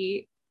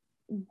already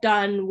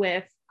done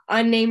with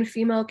unnamed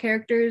female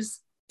characters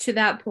to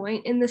that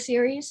point in the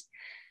series.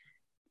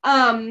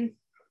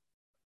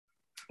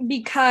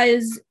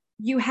 Because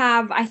you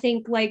have, I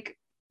think, like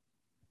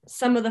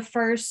some of the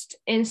first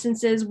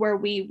instances where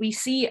we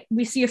see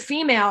a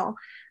female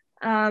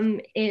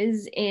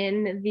is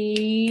in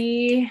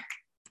the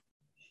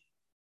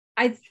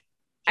I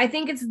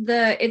think it's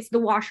the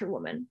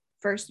washerwoman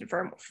first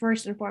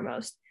and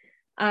foremost.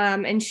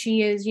 And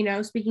she is, you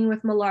know, speaking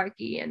with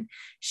Malarkey, and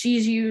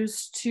she's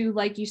used to,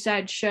 like you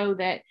said, show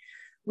that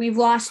we've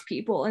lost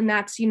people, and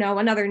that's, you know,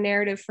 another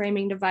narrative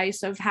framing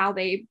device of how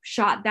they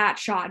shot that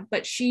shot.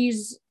 But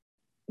she's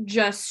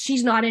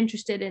not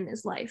interested in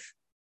his life.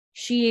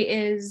 She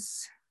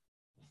is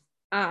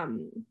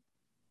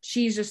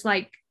she's just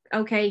like,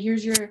 okay,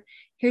 here's your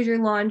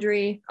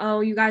laundry.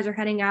 Oh, you guys are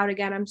heading out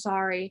again, I'm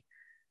sorry.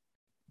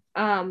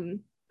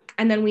 And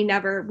then we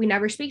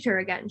never speak to her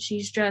again.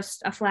 She's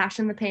just a flash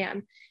in the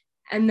pan.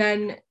 And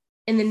then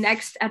in the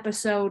next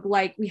episode,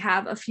 like, we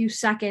have a few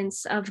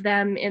seconds of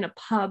them in a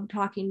pub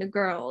talking to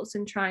girls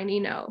and trying to,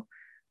 you know,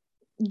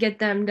 get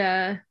them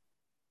to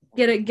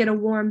get a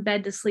warm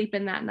bed to sleep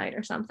in that night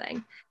or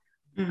something.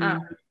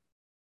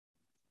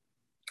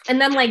 And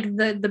then like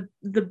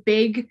the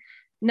big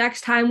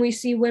next time we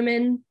see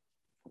women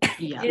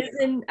is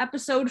in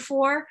episode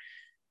 4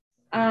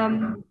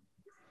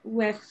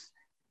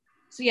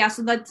 so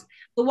that's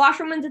the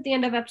washerwoman's at the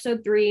end of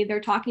episode 3. They're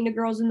talking to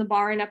girls in the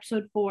bar in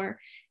episode 4,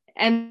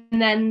 and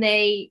then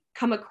they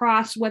come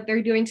across what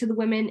they're doing to the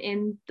women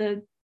in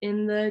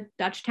the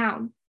Dutch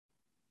town,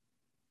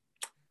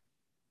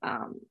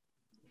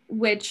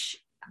 which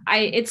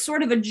it's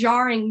sort of a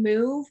jarring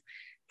move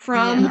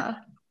from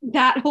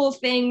that whole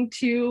thing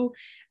to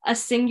a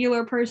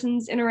singular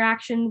person's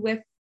interaction with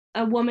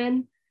a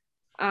woman.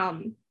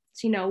 So,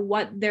 you know,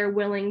 what they're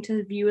willing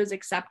to view as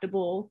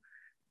acceptable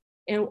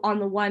on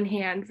the one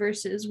hand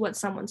versus what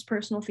someone's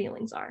personal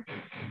feelings are.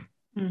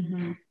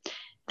 Mm-hmm.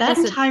 That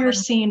entire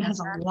scene has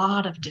a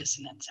lot of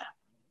dissonance.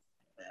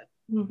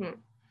 Mm-hmm.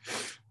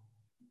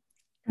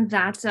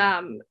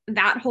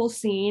 That whole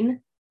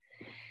scene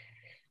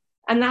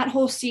and that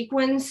whole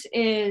sequence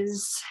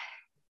is,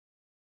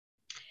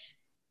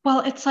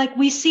 well, it's like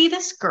we see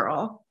this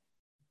girl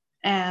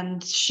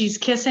and she's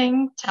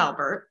kissing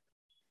Talbert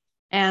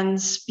and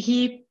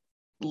he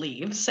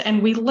leaves,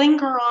 and we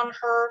linger on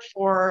her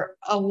for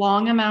a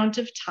long amount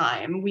of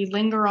time. We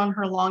linger on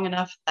her long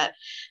enough that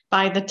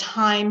by the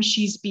time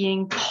she's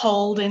being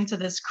pulled into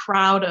this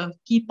crowd of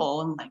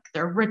people and like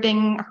they're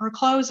ripping her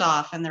clothes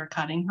off and they're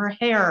cutting her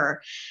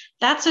hair,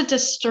 that's a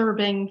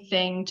disturbing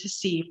thing to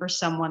see for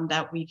someone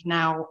that we've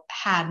now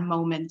had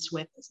moments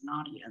with as an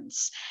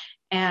audience.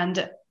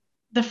 And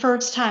the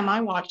first time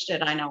I watched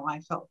it, I know I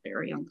felt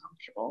very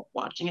uncomfortable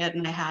watching it,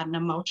 and I had an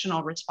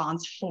emotional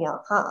response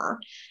for her,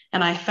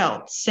 and I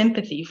felt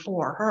sympathy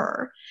for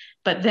her.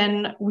 But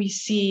then we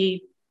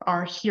see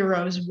our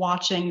heroes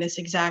watching this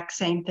exact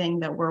same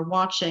thing that we're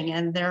watching,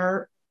 and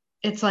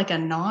it's like a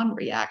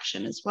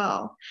non-reaction as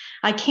well.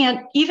 I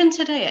can't, even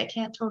today, I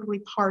can't totally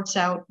parse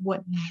out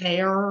what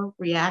their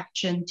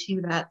reaction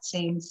to that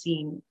same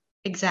scene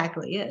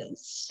exactly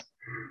is.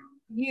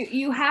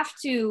 You have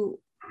to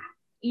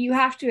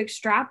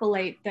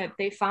extrapolate that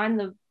they find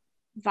the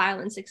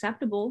violence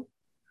acceptable.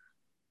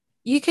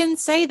 You can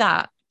say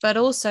that, but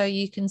also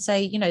you can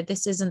say,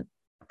 this isn't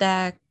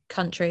their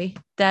country.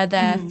 They're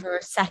there for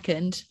a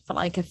second, for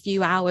like a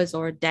few hours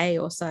or a day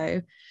or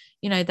so.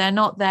 They're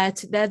not there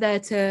to, they're there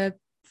to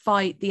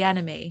fight the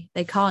enemy.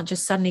 They can't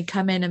just suddenly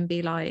come in and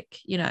be like,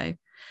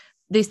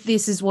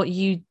 this is what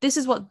you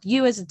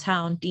as a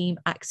town deem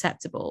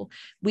acceptable.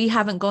 We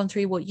haven't gone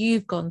through what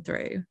you've gone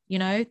through.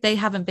 They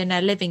haven't been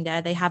there living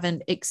there. They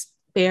haven't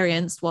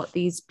experienced what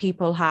these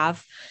people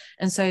have.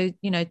 And so,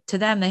 to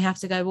them, they have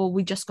to go, well,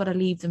 we just got to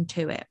leave them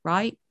to it,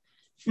 right?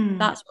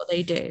 That's what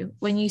they do.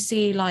 When you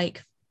see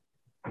like,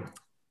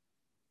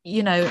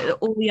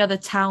 all the other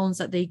towns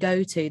that they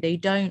go to, they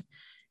don't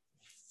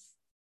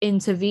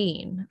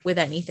intervene with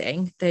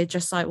anything. They're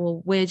just like,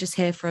 well, we're just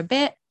here for a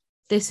bit.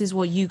 This is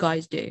what you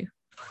guys do.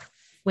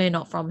 We're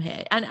not from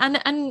here.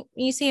 And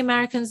you see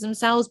Americans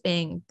themselves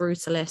being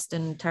brutalist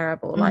and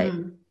terrible. Like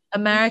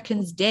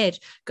Americans did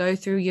go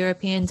through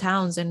European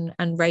towns and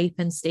rape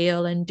and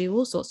steal and do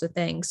all sorts of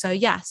things. So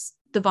yes,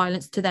 the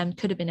violence to them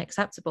could have been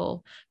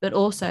acceptable, but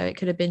also it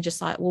could have been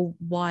just like, well,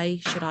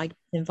 why should I get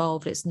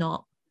involved? It's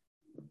not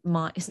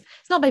my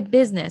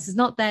business. It's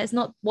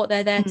not what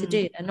they're there to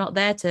do. They're not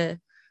there to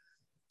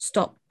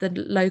stop the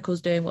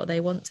locals doing what they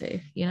want to,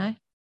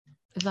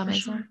 if that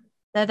makes sense.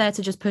 They're there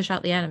to just push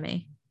out the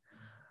enemy.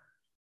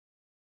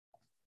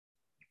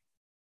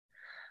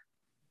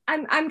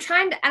 I'm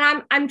trying to,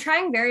 and I'm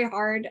trying very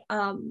hard,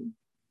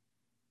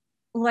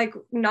 like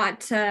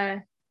not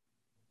to,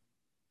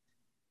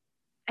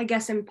 I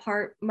guess,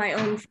 impart my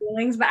own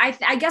feelings, but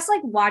I guess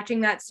like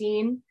watching that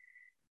scene,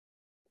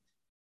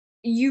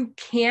 you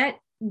can't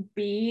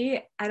be,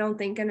 I don't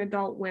think, an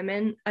adult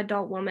woman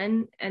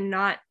and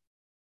not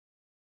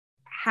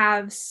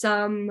have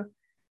some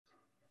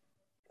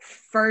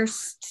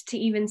first to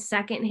even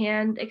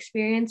secondhand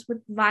experience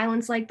with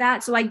violence like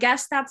that. So I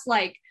guess that's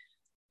like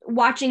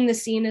watching the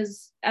scene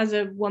as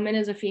a woman,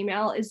 as a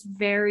female, is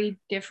very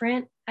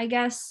different, I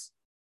guess,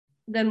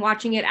 than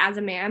watching it as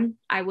a man.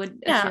 I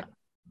would assume.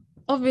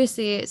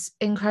 Obviously it's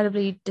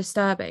incredibly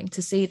disturbing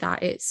to see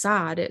that. It's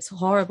sad, it's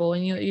horrible,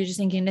 and you're just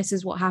thinking this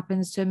is what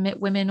happens to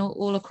women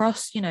all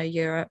across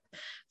Europe.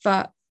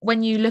 But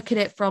when you look at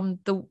it from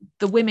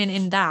the women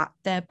in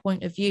their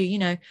point of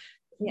view,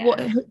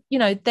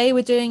 what they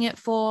were doing it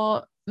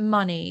for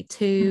money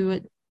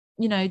to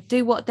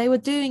do what they were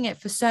doing it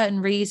for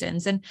certain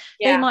reasons, and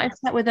they might have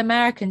slept with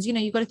Americans.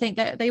 You've got to think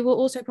that they were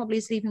also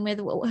probably sleeping with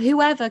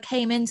whoever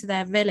came into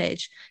their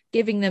village,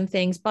 giving them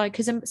things,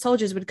 because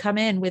soldiers would come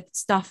in with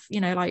stuff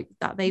like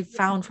that they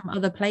found from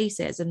other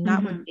places, and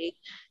that would be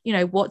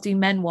what do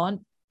men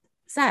want?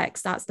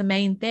 Sex. That's the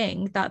main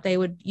thing that they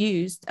would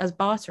use as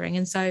bartering.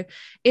 And so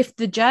if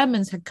the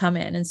Germans had come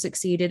in and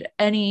succeeded,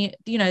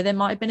 there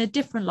might have been a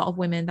different lot of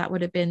women that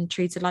would have been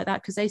treated like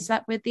that because they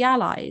slept with the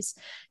allies.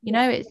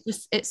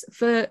 It's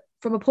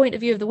from a point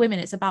of view of the women,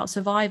 it's about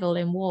survival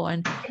in war.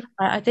 And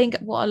I think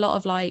what a lot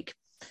of like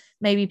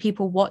maybe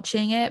people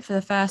watching it for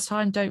the first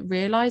time don't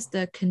realize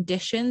the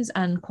conditions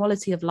and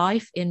quality of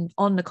life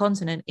on the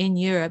continent in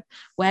Europe,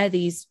 where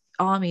these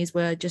armies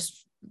were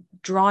just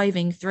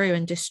driving through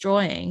and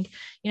destroying.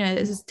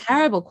 This is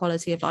terrible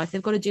quality of life.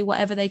 They've got to do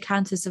whatever they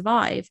can to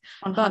survive.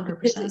 100%. But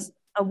because it's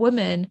a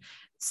woman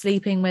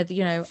sleeping with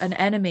an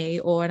enemy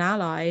or an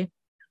ally,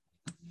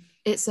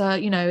 it's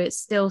it's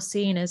still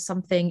seen as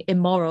something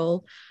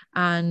immoral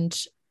and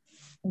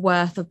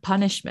worth of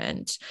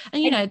punishment.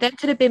 And there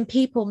could have been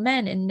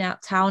men in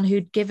that town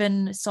who'd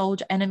given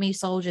enemy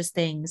soldiers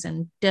things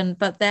and done,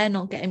 but they're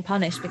not getting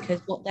punished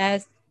because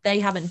they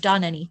haven't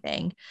done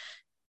anything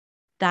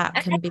that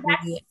can be.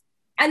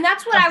 And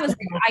that's what I was,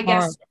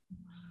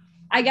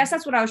 I guess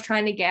that's what I was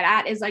trying to get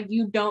at, is like,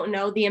 you don't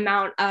know the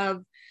amount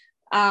of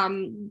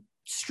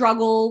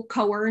struggle,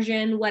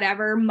 coercion,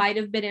 whatever might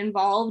have been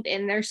involved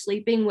in their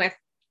sleeping with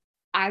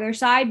either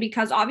side,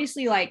 because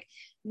obviously like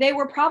they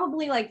were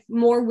probably like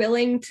more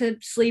willing to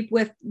sleep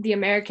with the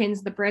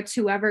Americans, the Brits,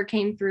 whoever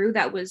came through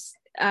that was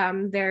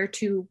there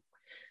to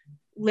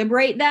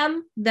liberate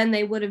them, than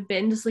they would have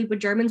been to sleep with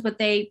Germans. But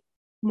they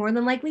more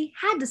than likely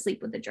had to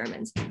sleep with the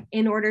Germans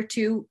in order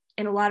to,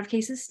 in a lot of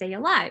cases, stay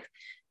alive.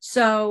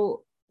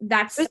 So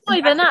it's not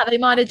even that. They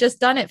might have just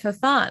done it for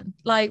fun.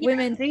 Like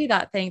women do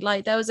that thing.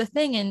 Like there was a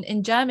thing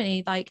in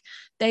Germany, like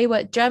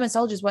German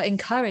soldiers were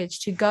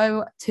encouraged to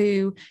go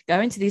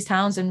into these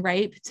towns and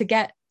rape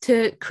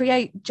to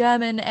create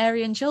German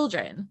Aryan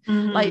children.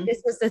 Like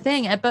this was the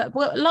thing. But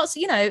lots,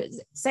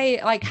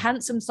 say like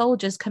handsome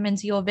soldiers come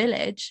into your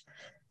village,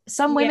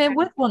 some women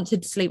would want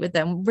to sleep with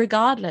them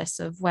regardless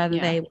of whether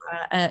they were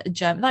a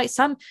German. Like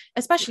some,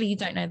 especially you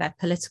don't know their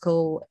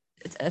political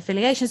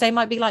affiliations, they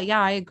might be like,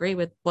 yeah, I agree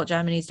with what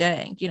Germany's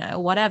doing, you know,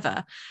 or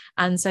whatever,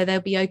 and so they'll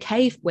be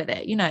okay with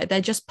it. You know, they're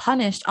just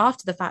punished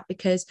after the fact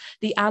because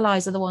the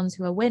allies are the ones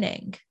who are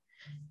winning.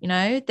 You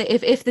know,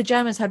 if the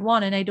Germans had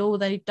won and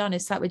they'd done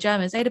is slept with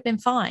Germans, they'd have been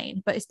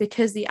fine. But it's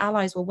because the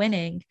allies were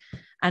winning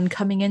and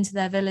coming into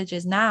their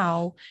villages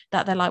now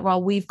that they're like,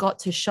 well, we've got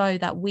to show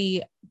that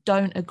we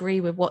don't agree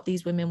with what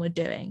these women were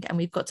doing, and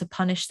we've got to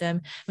punish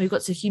them, we've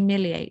got to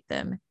humiliate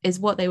them, is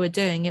what they were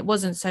doing. It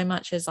wasn't so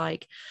much as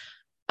like,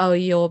 oh,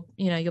 you're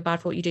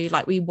bad for what you do.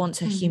 Like, we want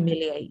to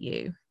humiliate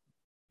you.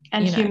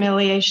 And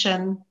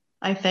humiliation,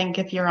 I think,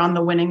 if you're on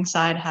the winning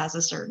side, has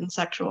a certain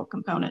sexual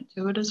component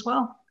to it as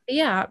well.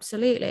 Yeah,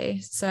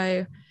 absolutely.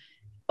 So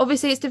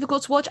obviously it's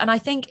difficult to watch, and I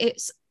think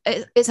it's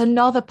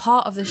another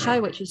part of the show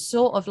which is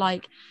sort of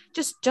like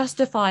just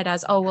justified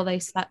as, oh well, they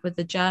slept with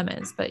the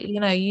Germans, but you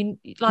know, you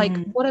like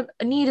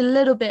I need a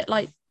little bit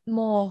like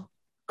more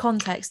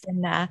context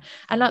in there,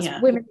 and that's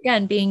women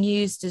again being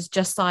used as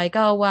just like,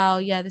 oh well,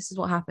 yeah, this is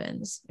what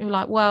happens. You're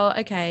like, well,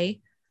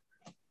 okay,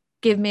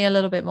 give me a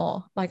little bit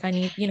more. Like, I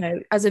need, you know,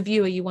 as a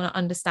viewer, you want to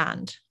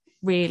understand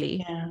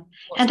really.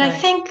 And I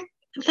think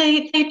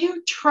they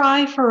do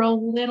try for a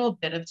little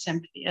bit of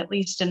sympathy, at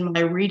least in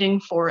my reading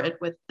for it,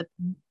 with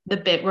the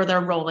bit where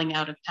they're rolling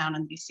out of town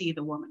and they see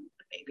the woman with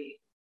the baby.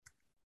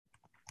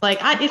 Like,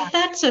 if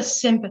that's a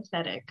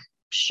sympathetic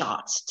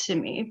shot to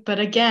me, but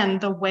again,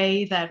 the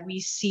way that we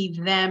see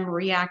them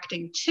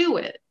reacting to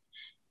it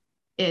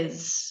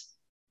is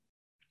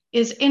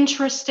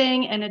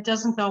interesting, and it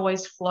doesn't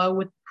always flow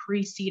with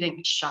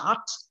preceding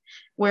shot,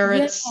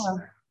 where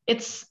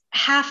it's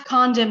half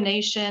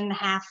condemnation,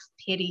 half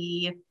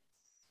pity.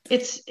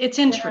 It's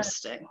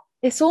interesting.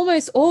 It's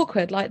almost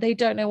awkward, like they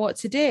don't know what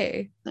to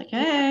do. Okay.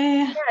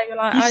 Yeah, you're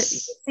like,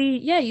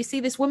 you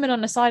see this woman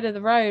on the side of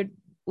the road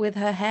with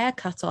her hair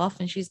cut off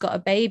and she's got a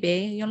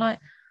baby. You're like,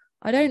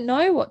 I don't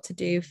know what to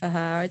do for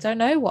her. I don't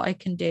know what I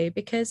can do,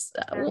 because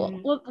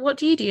what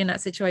do you do in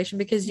that situation?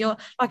 Because you're,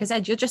 like I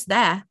said, you're just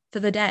there for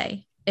the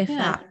day, if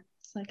that.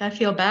 It's like, I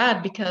feel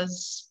bad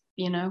because,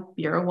 you know,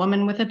 you're a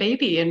woman with a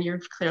baby and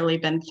you've clearly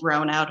been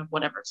thrown out of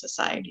whatever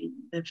society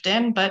you lived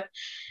in, but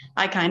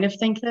I kind of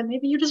think that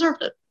maybe you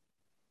deserved it.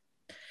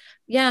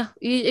 Yeah,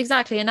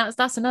 exactly. And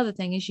that's another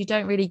thing, is you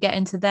don't really get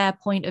into their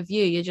point of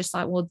view. You're just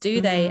like, well, do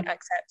they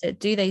accept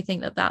it? Do they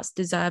think that that's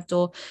deserved?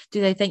 Or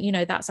do they think, you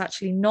know, that's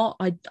actually not,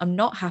 I'm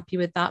not happy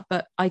with that,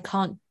 but I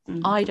can't,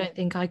 I don't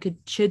think I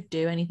should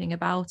do anything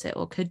about it,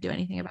 or could do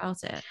anything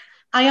about it.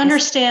 I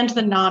understand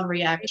the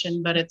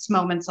non-reaction, but it's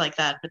moments like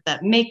that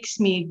that makes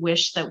me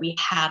wish that we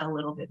had a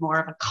little bit more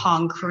of a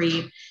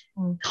concrete,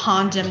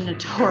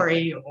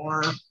 condemnatory,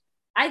 or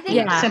I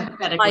think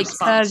sympathetic like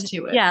response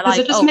to it. Yeah, because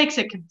it just makes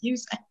it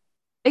confusing.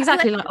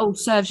 Exactly, like, oh,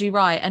 serves you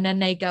right, and then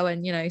they go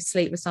and, you know,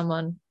 sleep with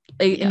someone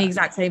in the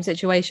exact same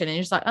situation, and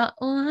you're just like, oh,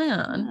 well, hang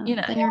on, you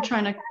know. Then you're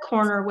trying to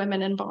corner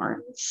women in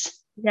barns.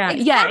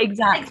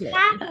 Exactly.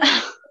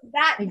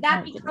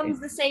 That becomes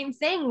the same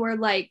thing, where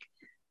like,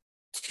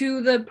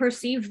 to the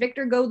perceived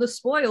victor go the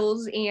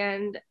spoils,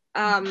 and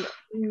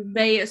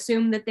they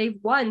assume that they've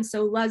won.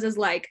 So Les is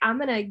like, I'm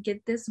gonna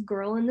get this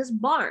girl in this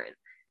barn.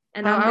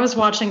 And I was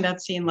watching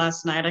that scene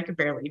last night. I could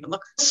barely even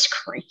look at the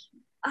screen.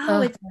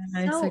 It's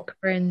so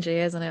cringy,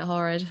 isn't it?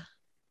 Horrid.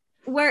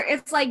 Where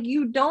it's like,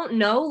 you don't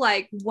know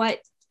like what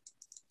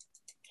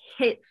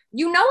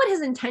what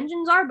his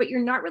intentions are, but you're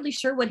not really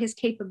sure what his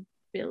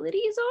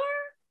capabilities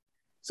are.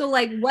 So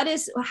like,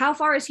 how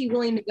far is he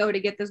willing to go to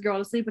get this girl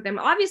to sleep with him?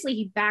 Obviously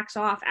he backs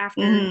off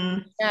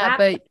after.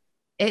 But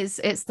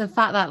it's the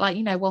fact that, like,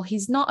 you know, well,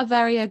 he's not a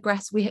very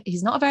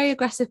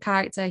aggressive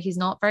character. He's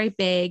not very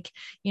big,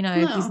 you know,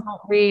 he's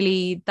not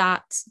really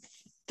that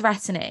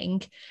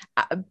threatening.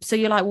 So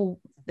you're like, well,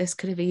 this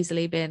could have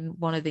easily been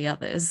one of the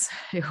others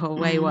who are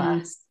way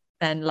worse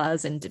than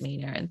Luz in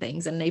demeanor and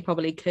things, and they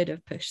probably could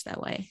have pushed their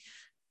way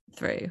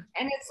through.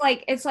 And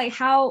it's like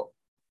how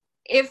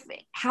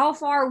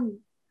far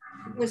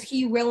was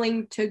he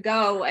willing to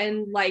go?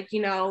 And like,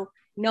 you know,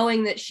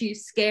 knowing that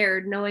she's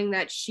scared, knowing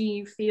that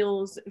she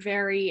feels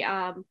very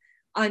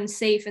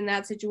unsafe in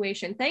that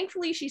situation.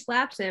 Thankfully she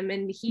slaps him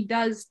and he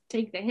does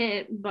take the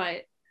hint,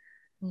 but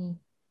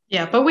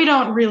but we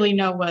don't really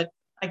know what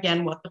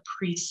the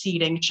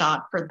preceding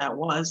shot for that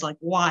was. Like,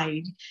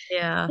 why?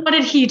 What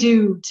did he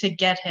do to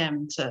get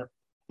him to?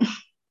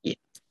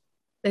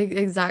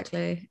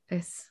 Exactly.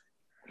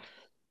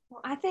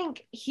 Well, I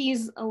think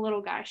he's a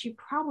little guy. She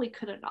probably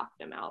could have knocked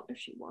him out if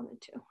she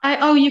wanted to.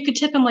 You could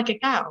tip him like a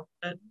cow.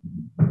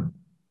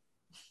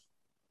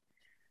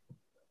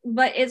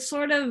 But it's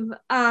sort of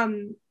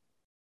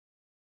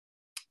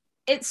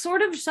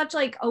such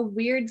like a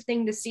weird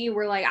thing to see,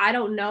 where like, I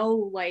don't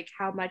know like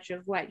how much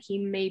of what he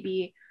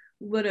maybe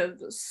would have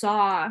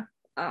saw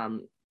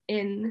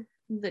in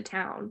the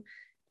town,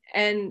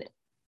 and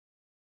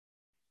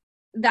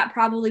that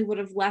probably would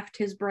have left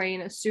his brain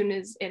as soon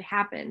as it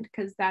happened,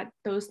 because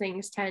those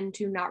things tend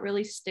to not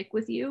really stick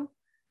with you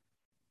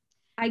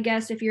I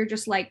guess, if you're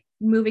just like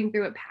moving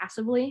through it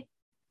passively.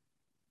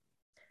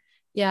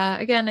 Yeah,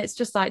 again, it's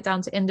just like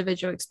down to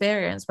individual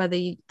experience whether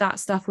that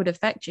stuff would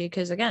affect you,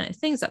 because again, it's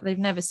things that they've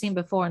never seen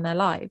before in their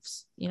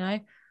lives, you know.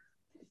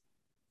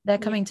 They're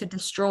coming to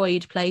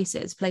destroyed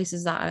places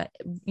that are,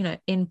 you know,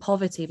 in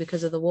poverty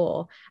because of the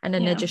war, and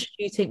then they're just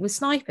shooting with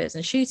snipers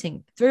and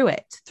shooting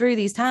through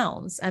these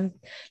towns. And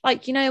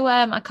like, you know,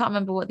 I can't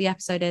remember what the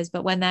episode is,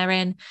 but when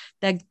they're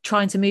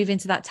trying to move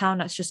into that town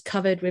that's just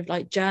covered with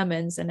like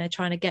Germans, and they're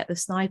trying to get the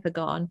sniper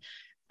gone,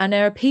 and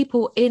there are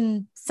people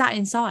sat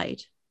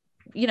inside,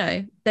 you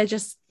know, they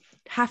just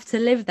have to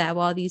live there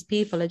while these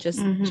people are just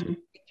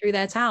through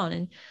their town.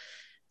 And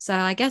so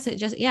I guess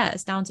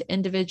it's down to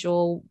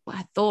individual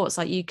thoughts.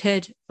 Like, you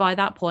could, by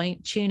that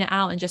point, tune it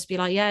out and just be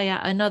like, yeah,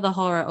 another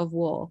horror of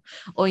war.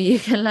 Or you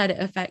can let it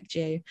affect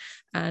you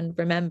and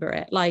remember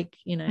it. Like,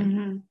 you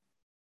know.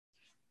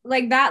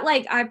 Like that,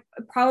 like, I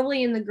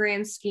probably, in the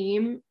grand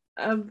scheme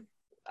of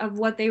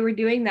what they were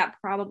doing, that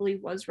probably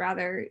was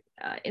rather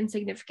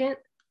insignificant.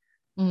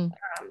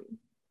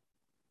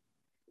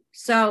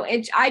 So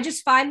I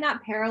just find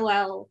that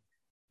parallel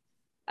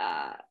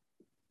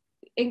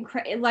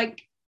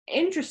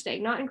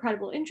interesting, not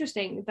incredible,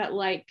 interesting, that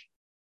like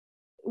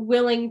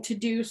willing to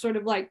do sort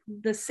of like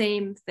the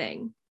same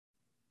thing.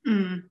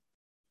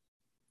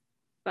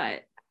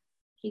 But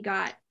he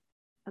got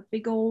a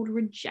big old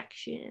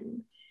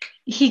rejection.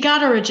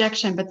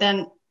 But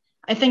then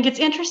I think it's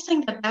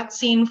interesting that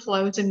scene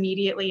flows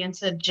immediately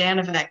into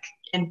Janovic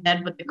in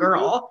bed with the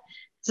girl.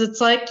 So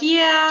it's like,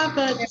 yeah,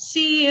 but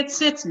see,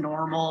 it's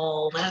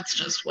normal. That's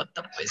just what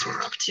the boys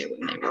were up to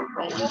when they were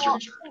rolling through.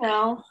 You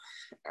know,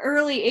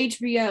 early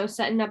HBO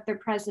setting up their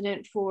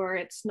precedent for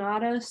it's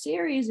not a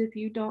series if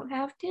you don't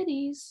have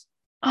titties.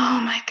 Oh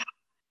my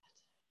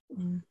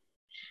God.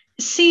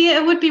 See,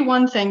 it would be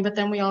one thing, but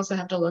then we also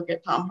have to look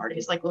at Tom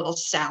Hardy's like little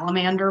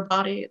salamander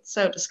body. It's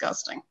so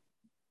disgusting.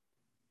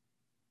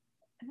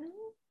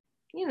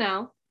 You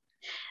know.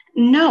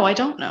 No, I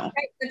don't know.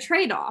 The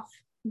trade-off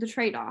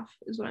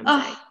is what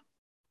I'm saying.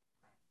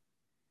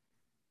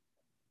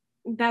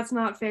 That's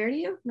not fair to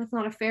you? That's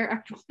not a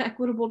fair,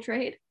 equitable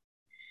trade?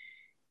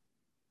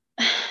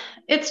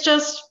 It's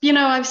just, you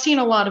know, I've seen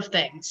a lot of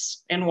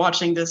things in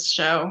watching this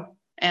show,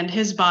 and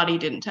his body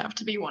didn't have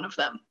to be one of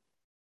them.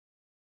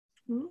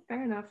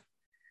 Fair enough.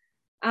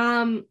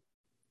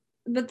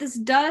 But this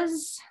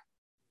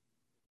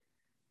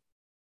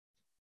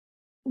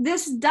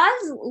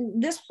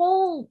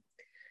whole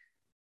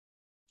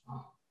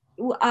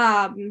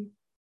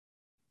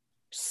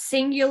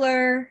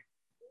singular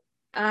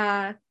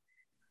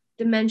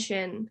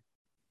dimension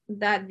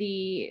that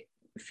the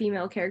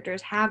female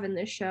characters have in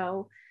this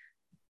show,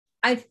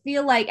 I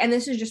feel like, and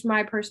this is just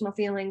my personal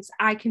feelings,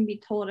 I can be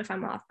told if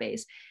I'm off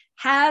base,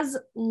 has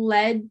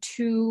led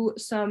to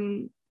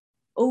some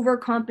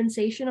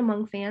overcompensation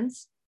among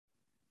fans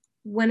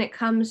when it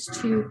comes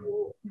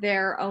to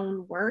their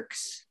own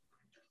works.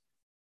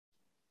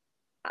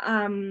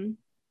 I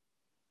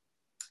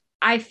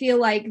feel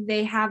like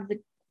they have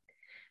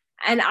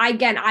and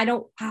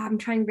I'm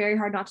trying very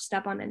hard not to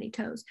step on any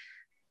toes,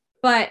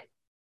 but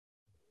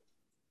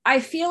I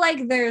feel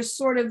like there's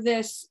sort of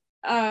this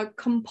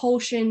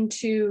compulsion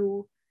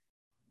to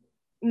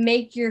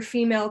make your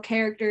female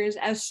characters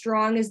as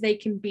strong as they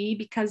can be,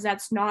 because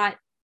that's not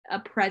a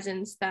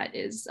presence that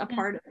is a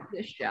part of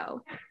this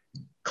show.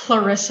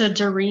 Clarissa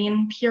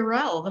Doreen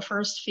Purell, the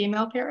first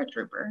female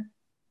paratrooper.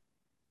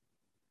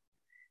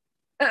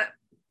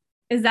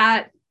 Is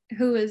that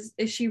who is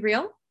she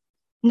real?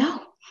 No.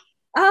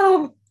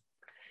 Oh,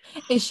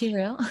 is she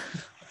real? I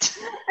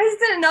just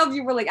didn't know if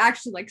you were like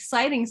actually like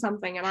citing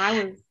something, and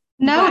I was.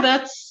 No,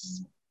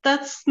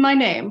 that's my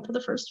name for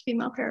the first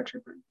female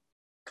paratrooper.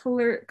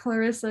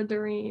 Clarissa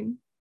Doreen.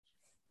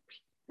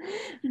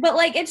 But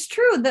like, it's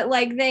true that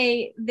like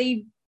they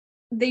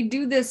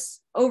do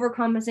this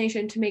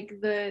overcompensation to make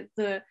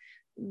the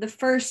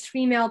first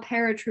female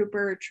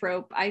paratrooper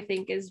trope, I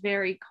think, is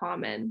very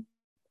common,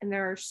 and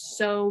there are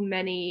so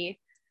many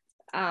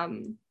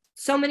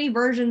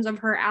versions of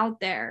her out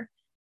there,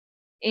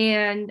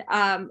 and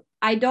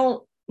I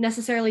don't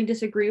necessarily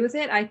disagree with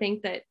it. I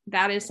think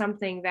that is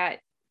something that,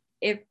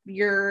 if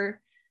you're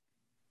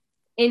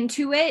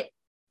into it,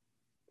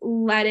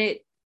 let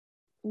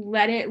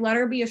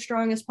her be as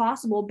strong as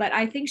possible. But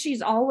I think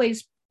she's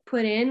always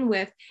put in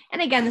with,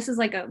 and again, this is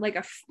like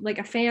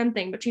a fan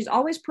thing, but she's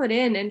always put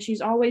in, and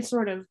she's always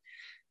sort of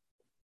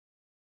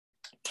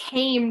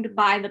tamed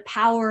by the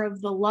power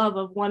of the love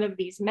of one of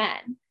these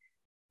men.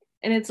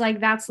 And it's like,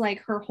 that's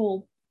like her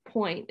whole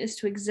point, is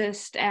to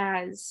exist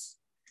as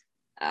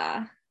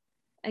a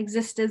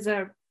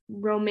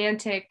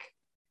romantic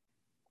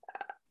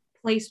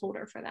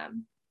placeholder for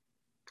them.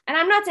 And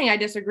I'm not saying I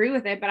disagree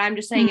with it, but I'm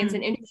just saying it's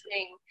an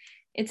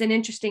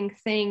interesting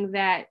thing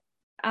that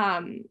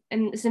and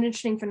it's an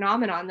interesting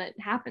phenomenon that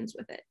happens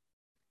with it.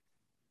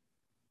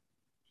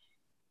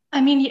 I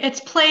mean,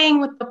 it's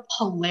playing with the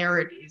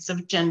polarities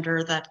of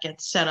gender that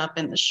gets set up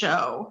in the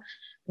show,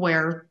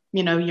 where,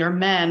 you know, your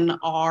men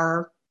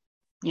are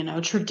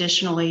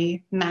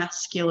traditionally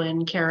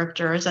masculine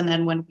characters. And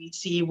then when we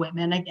see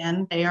women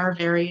again, they are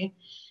very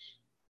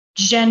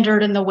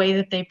gendered in the way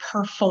that they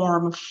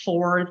perform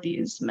for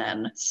these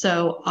men.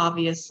 So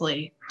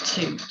obviously,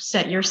 to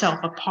set yourself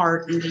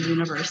apart in the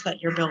universe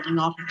that you're building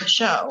off of the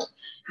show,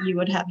 you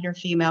would have your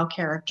female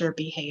character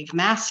behave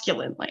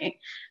masculinely,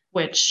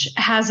 which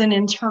has an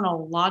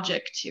internal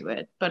logic to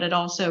it, but it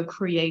also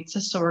creates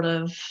a sort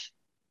of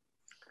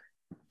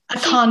a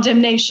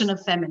condemnation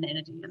of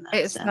femininity in that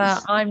It's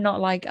sense. I'm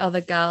not like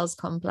other girls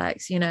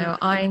complex,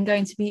 I'm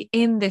going to be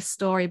in this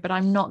story, but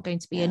I'm not going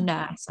to be a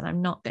nurse, and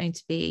I'm not going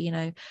to be,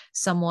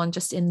 someone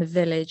just in the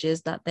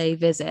villages that they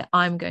visit.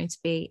 I'm going to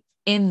be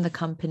in the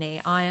company.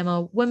 I am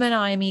a woman,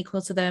 I am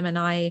equal to them, and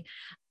I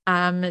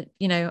am,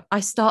 I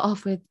start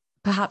off with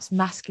perhaps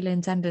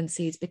masculine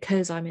tendencies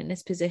because I'm in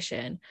this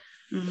position.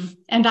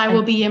 And I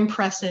will be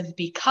impressive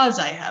because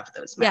I have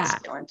those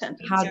masculine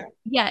tendencies.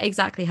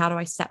 Exactly. How do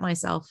I set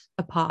myself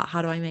apart?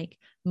 How do I make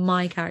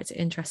my character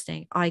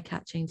interesting,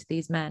 eye-catching to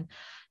these men?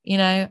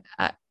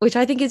 Which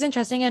I think is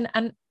interesting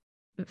and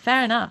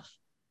fair enough.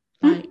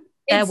 Like,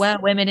 there were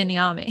women in the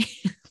army.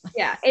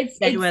 Yeah,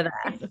 they were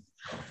there.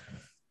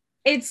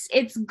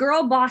 It's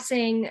girl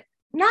bossing,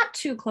 not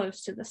too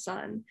close to the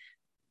sun,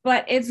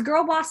 but it's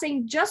girl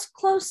bossing just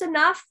close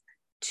enough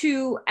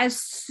to, as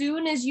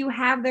soon as you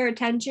have their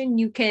attention,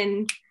 you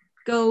can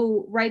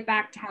go right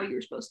back to how you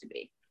were supposed to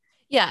be.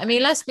 Yeah, I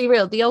mean, let's be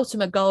real. The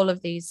ultimate goal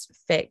of these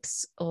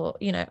fics, or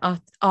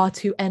are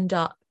to end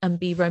up and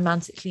be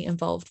romantically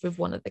involved with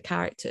one of the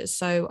characters.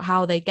 So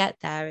how they get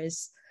there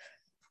is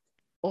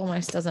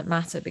almost doesn't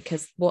matter,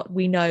 because what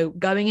we know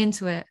going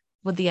into it,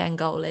 what the end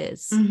goal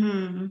is.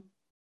 Mm-hmm.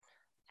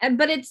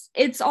 But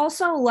it's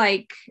also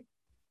like,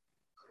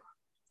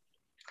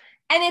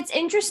 and it's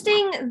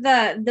interesting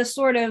the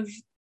sort of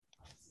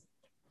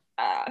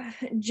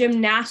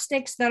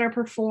gymnastics that are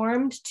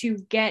performed to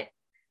get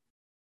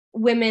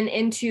women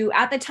into,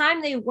 at the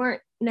time they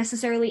weren't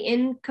necessarily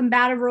in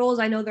combative roles.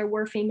 I know there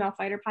were female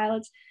fighter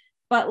pilots,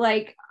 but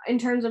like in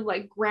terms of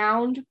like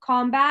ground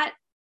combat,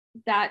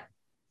 that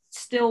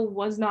still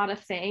was not a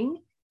thing.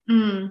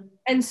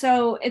 And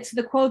so it's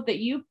the quote that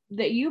you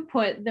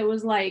put that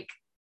was like,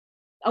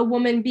 a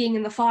woman being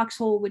in the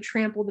foxhole would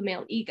trample the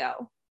male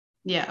ego.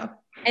 Yeah.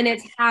 And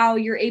it's how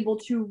you're able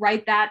to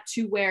write that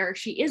to where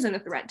she isn't a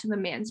threat to the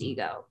man's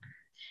ego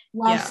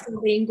while still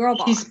being girl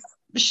boss.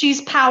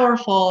 She's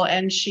powerful,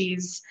 and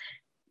she's,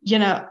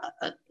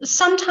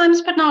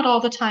 sometimes, but not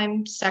all the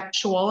time,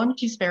 sexual, and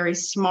she's very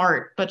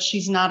smart, but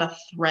she's not a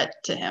threat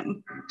to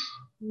him.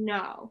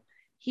 No.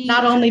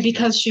 Not only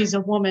because she's a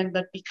woman,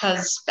 but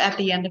because at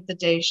the end of the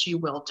day, she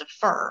will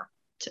defer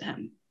to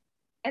him.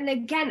 And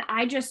again,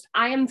 I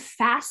am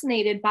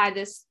fascinated by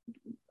this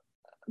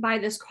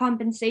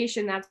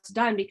compensation that's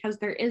done, because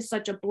there is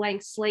such a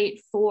blank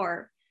slate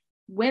for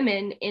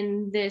women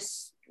in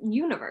this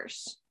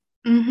universe.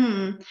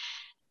 Mm-hmm.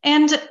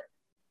 And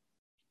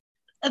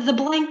the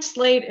blank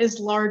slate is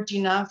large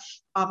enough,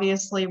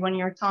 obviously, when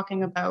you're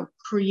talking about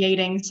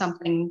creating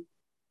something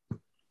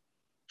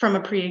from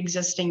a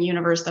pre-existing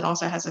universe that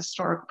also has a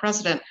historical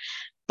precedent.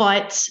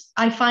 But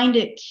I find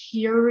it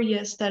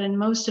curious that in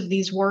most of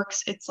these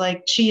works, it's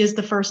like she is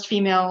the first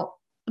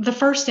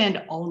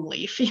and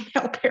only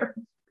female character.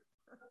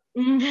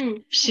 Mm-hmm.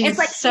 She's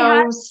like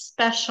so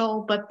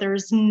special, but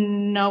there's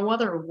no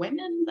other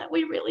women that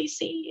we really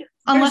see,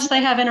 unless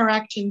they have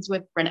interactions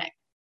with Renee.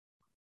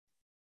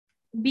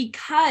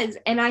 Because,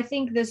 and I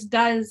think this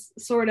does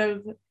sort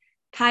of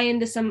tie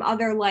into some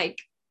other like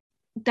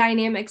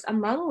dynamics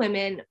among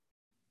women,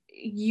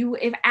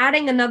 if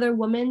adding another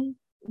woman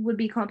would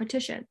be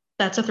competition.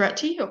 That's a threat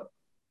to you.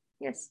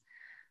 Yes.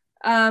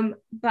 But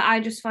I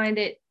just find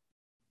it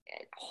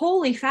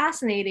wholly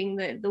fascinating,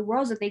 the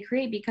worlds that they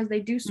create, because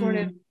they do sort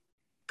of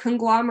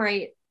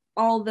conglomerate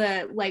all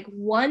the like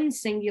one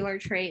singular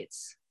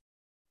traits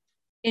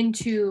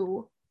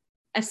into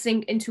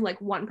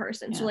like one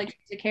person. So like,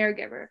 she's a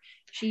caregiver,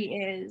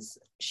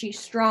 she's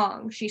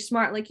strong, she's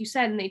smart, like you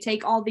said, and they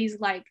take all these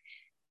like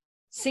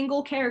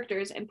single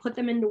characters and put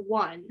them into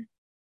one,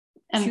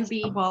 and to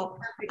be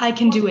I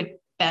can do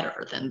it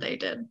better than they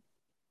did.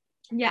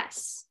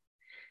 Yes.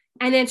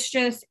 And it's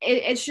just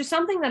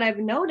something that I've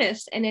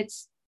noticed, and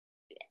it's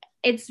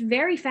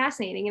very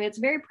fascinating, and it's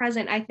very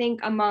present, I think,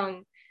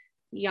 among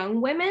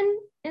young women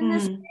in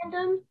this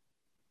fandom,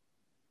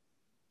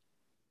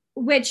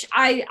 which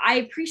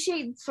I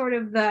appreciate sort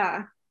of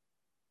the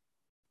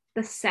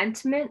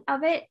sentiment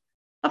of it.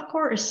 Of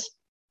course.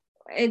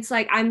 It's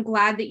like, I'm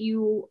glad that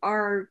you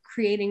are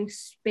creating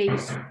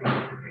space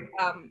for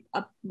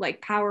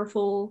like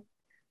powerful,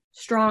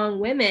 strong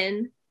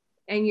women,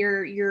 and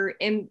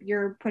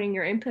you're putting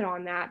your input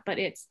on that, but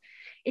it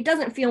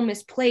doesn't feel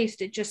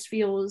misplaced. It just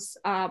feels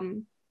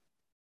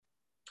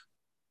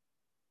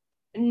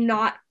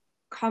not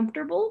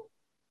comfortable.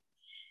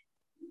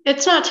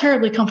 It's not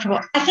terribly comfortable.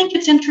 I think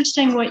it's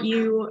interesting what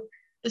you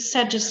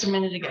said just a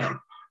minute ago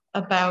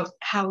about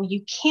how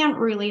you can't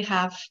really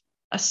have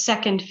a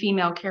second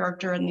female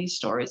character in these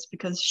stories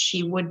because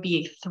she would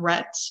be a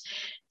threat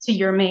to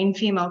your main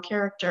female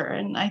character.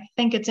 And I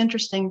think it's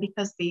interesting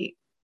because the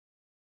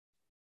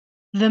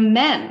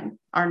men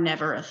are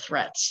never a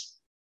threat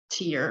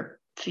to your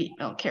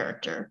female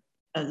character,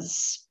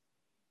 as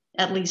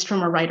at least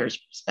from a writer's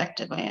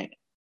perspective.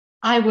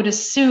 I would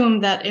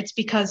assume that it's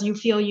because you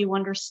feel you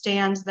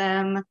understand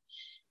them.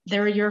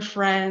 They're your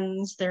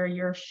friends, they're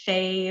your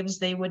faves.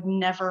 They would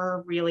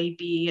never really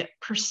be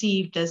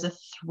perceived as a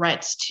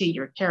threat to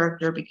your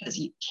character because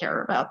you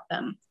care about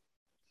them.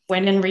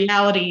 When in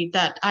reality,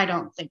 that I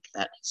don't think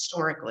that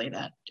historically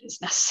that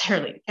is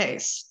necessarily the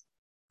case.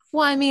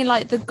 Well, I mean,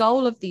 like the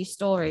goal of these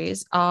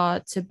stories are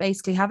to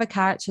basically have a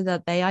character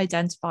that they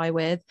identify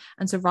with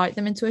and to write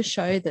them into a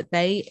show that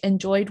they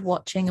enjoyed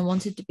watching and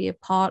wanted to be a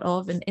part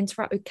of and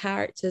interact with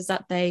characters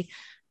that they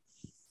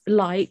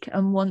like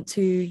and want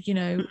to, you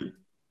know,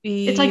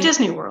 be. It's like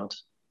Disney World.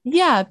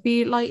 Yeah,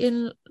 be like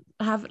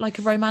have like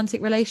a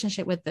romantic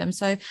relationship with them.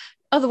 So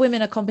other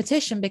women are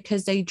competition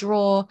because they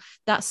draw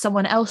that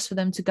someone else for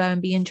them to go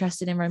and be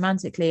interested in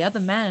romantically. Other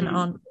men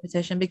aren't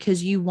competition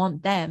because you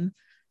want them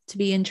to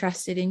be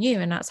interested in you,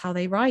 and that's how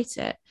they write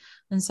it.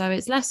 And so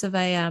it's less of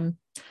a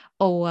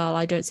oh well,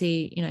 I don't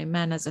see, you know,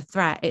 men as a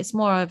threat. It's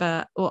more of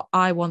a, well,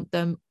 I want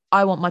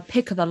my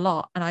pick of the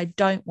lot, and I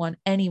don't want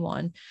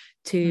anyone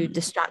to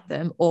distract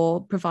them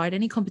or provide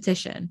any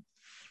competition,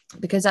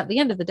 because at the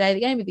end of the day,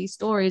 the aim of these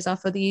stories are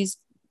for these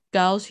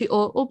girls who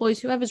or boys,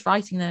 whoever's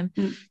writing them,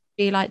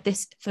 be like,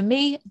 this for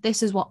me,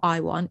 this is what I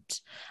want.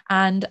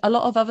 And a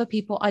lot of other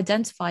people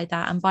identify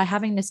that, and by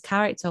having this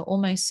character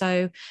almost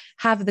so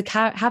have the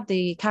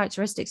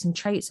characteristics and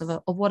traits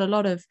of what a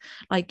lot of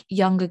like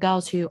younger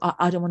girls who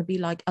I don't want to be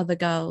like other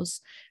girls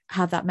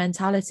have that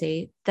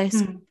mentality.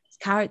 This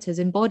characters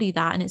embody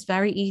that, and it's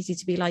very easy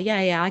to be like,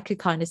 yeah, I could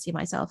kind of see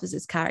myself as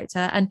this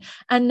character, and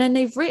then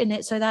they've written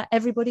it so that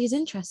everybody is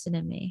interested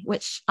in me,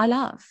 which I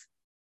love.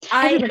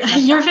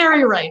 You're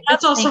very right.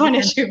 It's also an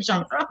issue of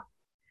genre.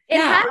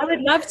 I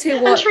would love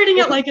to I'm treating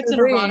it like it's an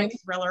erotic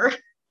thriller.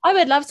 I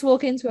would love to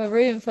walk into a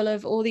room full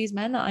of all these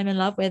men that I'm in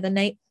love with, and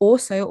they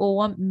also all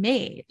want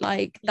me.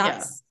 Like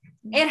that's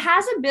it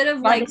has a bit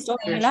of like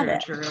I love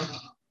it. True.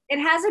 It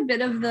has a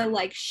bit of the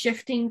like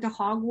shifting to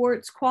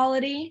Hogwarts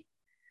quality.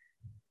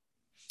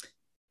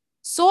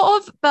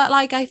 Sort of, but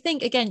like I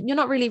think again, you're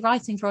not really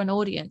writing for an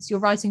audience. You're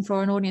writing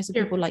for an audience of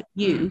people like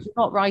you. You're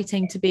not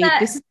writing to be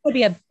this is going to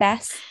be a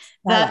best.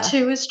 That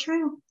too is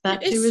true.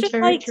 That it's too is just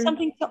very like true.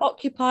 something to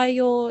occupy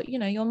your, you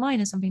know, your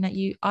mind, is something that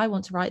I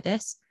want to write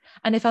this.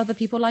 And if other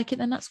people like it,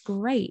 then that's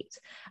great.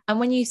 And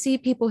when you see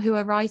people who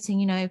are writing,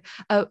 you know,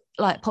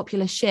 like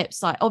popular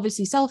ships, like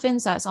obviously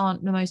self-inserts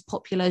aren't the most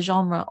popular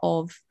genre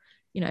of,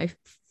 you know,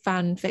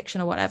 fan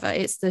fiction or whatever.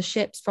 It's the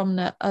ships from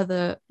the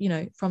other, you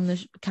know, from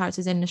the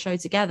characters in the show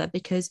together,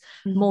 because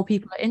more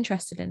people are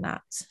interested in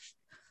that.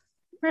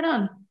 Right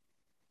on.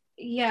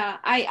 Yeah,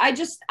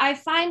 I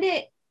find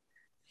it,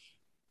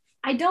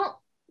 and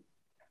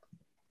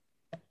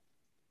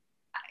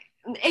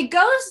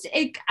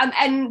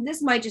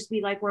this might just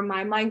be like where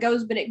my mind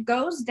goes, but it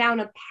goes down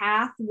a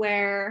path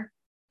where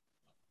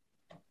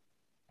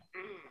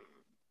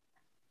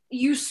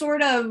you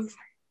sort of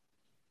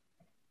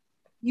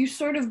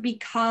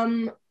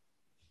become,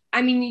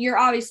 I mean, you're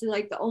obviously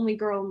like the only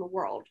girl in the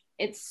world.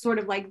 It's sort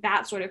of like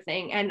that sort of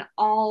thing, and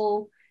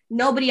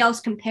nobody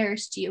else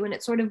compares to you, and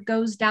it sort of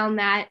goes down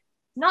that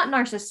not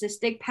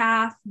narcissistic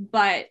path,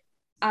 but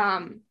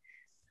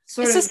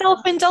it's a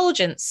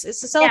self-indulgence.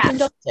 It's a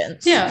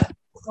self-indulgence. Yeah.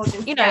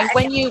 You know,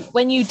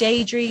 when you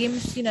daydream,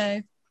 you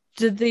know,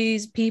 do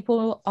these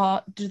people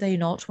do they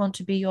not want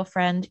to be your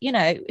friend? You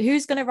know,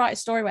 who's going to write a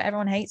story where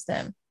everyone hates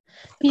them?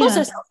 Of course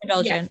they're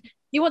self-indulgent.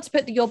 You want to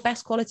put your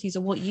best qualities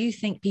of what you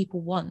think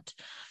people want.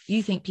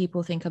 You think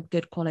people think of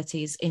good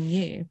qualities in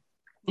you.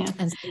 Yeah.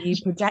 And so you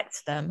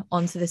project them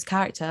onto this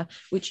character,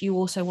 which you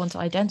also want to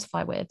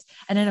identify with.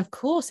 And then, of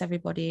course,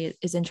 everybody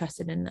is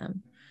interested in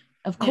them.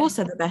 Of course,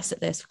 they're the best at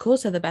this. Of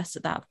course, they're the best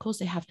at that. Of course,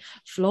 they have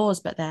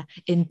flaws, but they're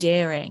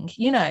endearing.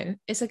 You know,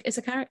 it's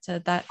a character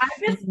that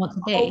you want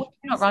to be. You're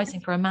not writing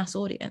for a mass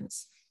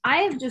audience. I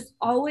have just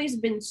always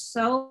been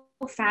so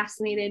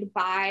fascinated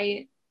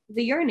by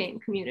the Your Name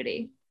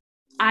community.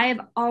 I have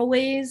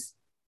always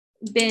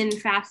been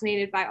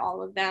fascinated by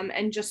all of them,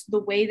 and just the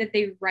way that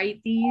they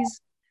write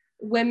these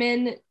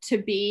women to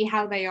be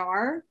how they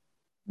are.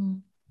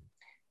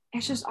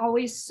 It's just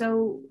always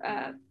so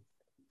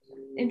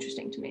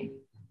interesting to me.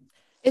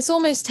 It's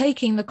almost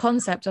taking the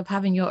concept of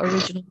having your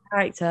original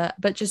character,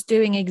 but just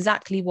doing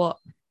exactly what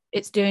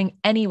it's doing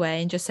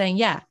anyway, and just saying,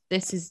 yeah,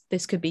 this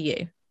could be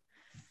you.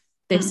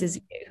 This is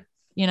you.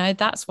 You know,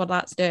 that's what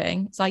that's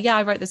doing. It's like, yeah,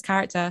 I wrote this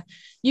character.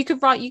 You could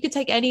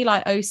take any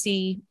like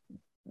OC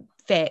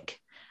fic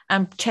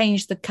and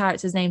change the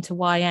character's name to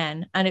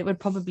YN, and it would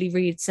probably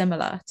read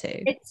similar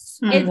to it's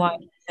YN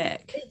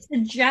fic. It's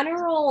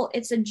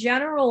a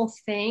general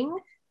thing,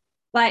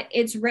 but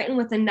it's written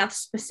with enough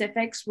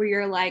specifics where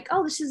you're like,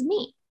 oh, this is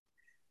me,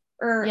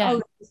 or oh,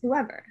 this is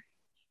whoever.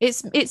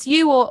 It's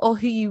you or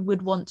who you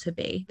would want to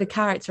be, the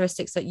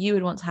characteristics that you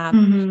would want to have.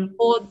 Mhm.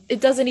 Or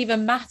it doesn't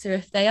even matter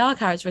if they are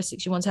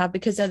characteristics you want to have,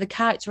 because they're the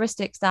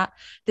characteristics that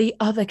the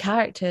other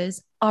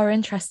characters are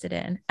interested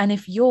in. And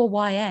if you're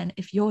YN,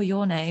 if you're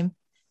your name,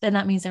 then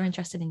that means they're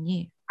interested in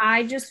you.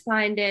 I just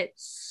find it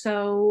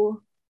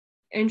so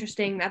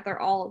interesting that they're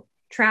all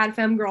trad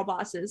femme girl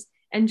bosses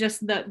and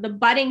just the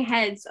butting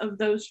heads of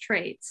those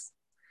traits.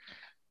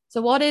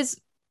 So what is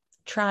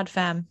trad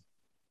femme?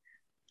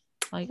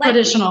 Like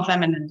Traditional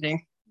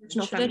femininity.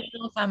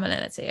 traditional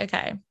femininity.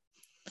 Okay.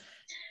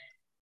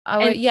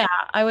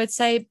 I would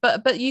say,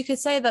 but you could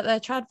say that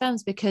they're trad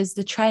femmes because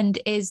the trend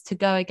is to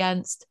go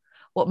against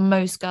what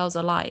most girls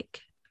are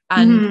like.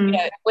 And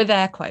Mhm. with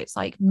air quotes,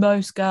 like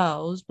most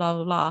girls, blah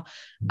blah blah,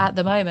 at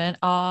the moment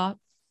are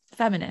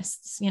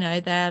feminists.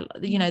 They're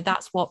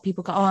that's what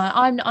people go. Oh,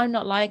 I'm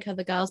not like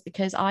other girls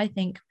because I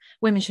think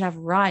women should have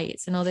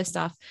rights and all this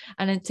stuff.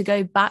 And then to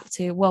go back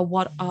to, well,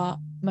 what are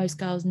most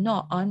girls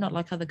not? I'm not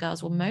like other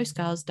girls. Well, most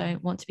girls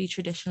don't want to be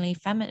traditionally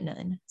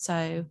feminine,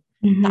 so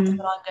that's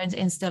what I'm going to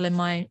instill in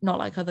my not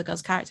like other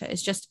girls character.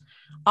 It's just,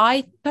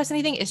 I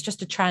personally think it's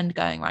just a trend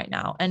going right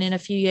now, and in a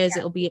few years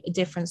it'll be a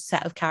different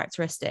set of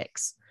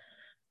characteristics.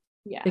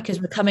 Yeah, because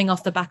we're coming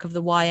off the back of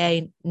the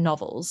YA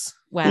novels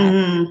where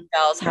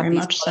girls have Very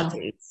these much so.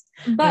 qualities.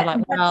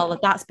 but Well,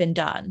 that's been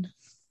done.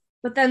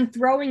 But then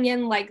throwing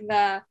in like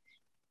the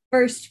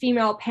first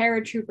female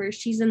paratrooper,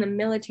 she's in the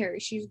military,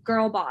 she's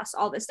girl boss,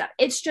 all this stuff.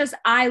 It's just,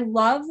 I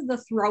love the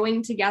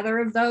throwing together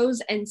of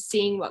those and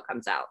seeing what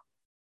comes out.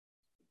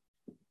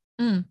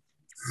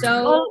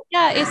 So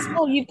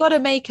you've got to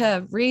make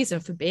a reason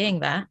for being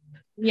there.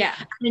 Yeah.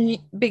 And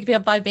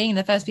by being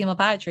the first female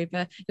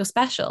paratrooper, you're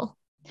special.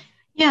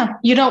 Yeah,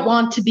 you don't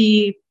want to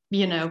be,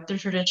 the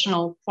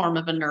traditional form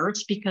of a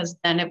nurse, because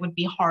then it would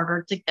be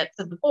harder to get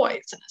to the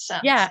boys in a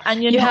sense. Yeah,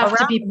 and you have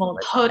to be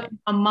put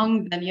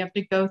among them. You have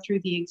to go through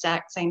the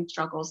exact same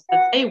struggles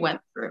that they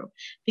went through,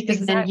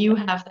 because then you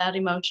have that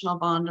emotional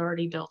bond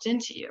already built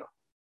into you.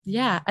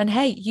 Yeah, and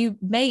hey, you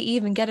may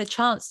even get a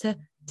chance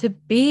to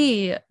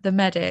be the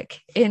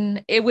medic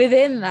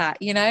within that,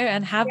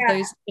 and have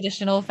those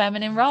traditional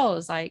feminine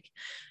roles. Like,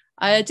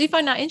 I do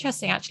find that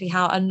interesting, actually,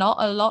 how not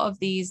a lot of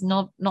these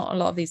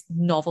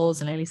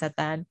novels, I nearly said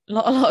then, a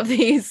lot of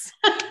these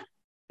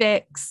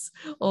fics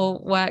or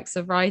works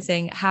of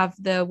writing have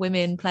the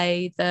women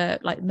play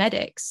the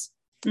medics,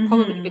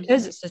 probably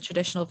because it's a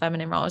traditional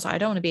feminine role. So I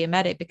don't want to be a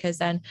medic because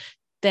then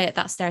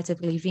that's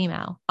stereotypically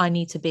female. I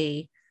need to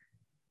be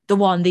the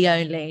one, the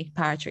only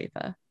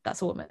paratrooper.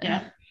 That's a woman.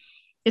 Yeah.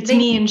 It's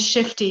me and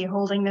Shifty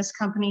holding this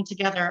company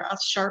together,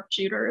 us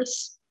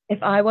sharpshooters.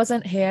 If I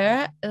wasn't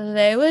here,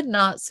 they would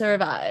not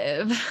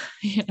survive.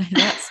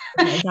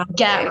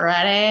 Get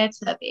ready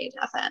to be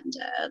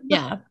defended.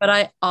 Yeah, but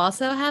I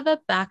also have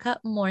a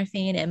backup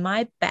morphine in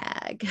my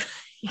bag.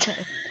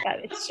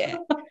 Shit.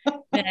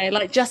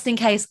 Just in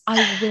case,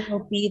 I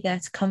will be there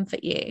to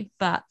comfort you.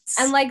 But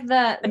and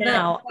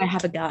now I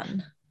have a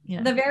gun.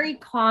 The very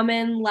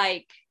common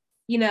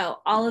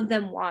all of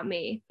them want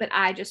me, but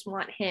I just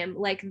want him.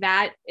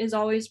 That is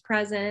always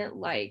present.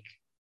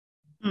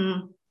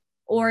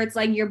 Or it's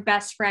your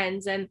best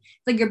friends, and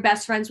it's you're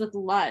best friends with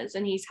Luz,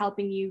 and he's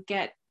helping you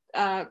get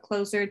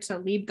closer to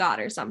Liebgott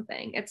or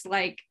something. It's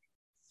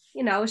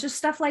it's just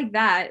stuff like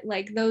that.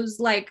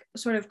 Those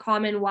sort of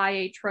common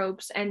YA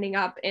tropes ending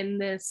up in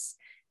this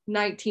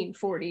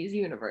 1940s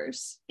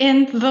universe.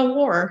 In the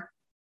war.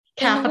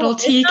 Capital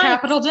T,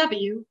 capital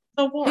W.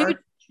 The war.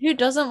 Who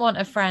doesn't want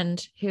a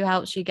friend who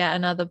helps you get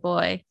another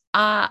boy?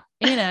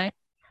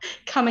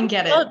 Come and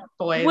get it,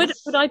 boys.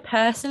 Would I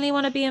personally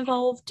want to be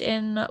involved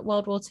in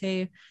World War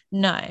II?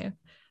 No.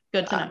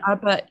 Good to know.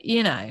 But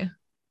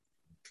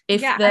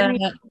if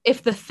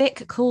the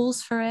fic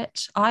calls for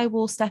it, I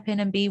will step in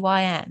and be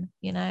YN.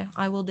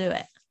 I will do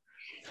it.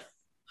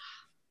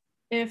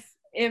 If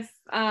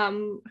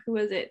who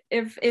is it?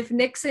 If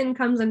Nixon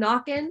comes a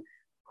knocking,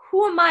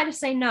 who am I to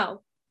say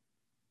no?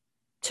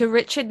 To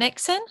Richard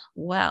Nixon?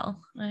 Well,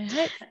 I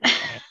hope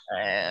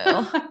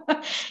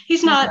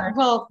he's not.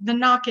 Well, the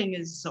knocking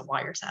is a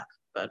wiretap,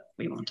 but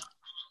we won't talk.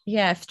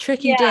 Yeah, if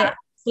Tricky Dick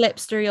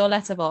slips through your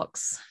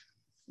letterbox,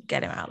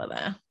 get him out of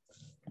there.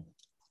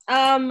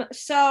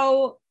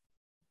 So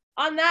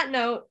on that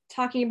note,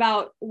 talking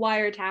about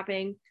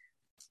wiretapping,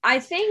 I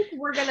think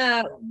we're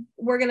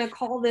gonna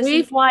call this.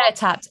 We've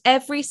wiretapped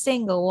every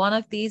single one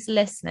of these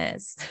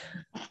listeners.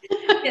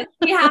 Yes,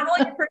 we have all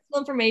your personal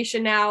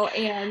information now,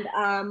 and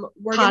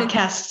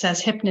podcast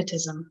says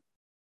hypnotism.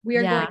 We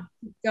are going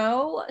to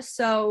go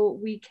so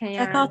we can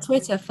check our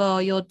Twitter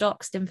for your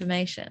doxed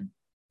information.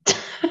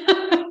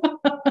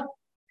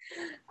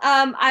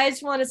 I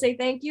just want to say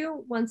thank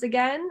you once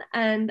again,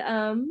 and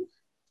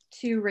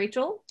to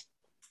Rachel.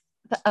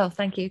 Oh,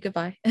 thank you.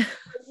 Goodbye. Thank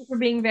you for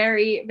being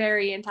very,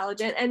 very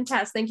intelligent. And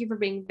Tess, thank you for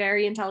being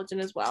very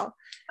intelligent as well.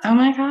 Oh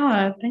my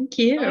God. Thank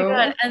you. Oh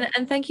my God.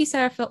 And thank you,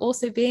 Sarah, for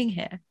also being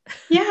here.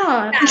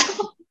 Yeah.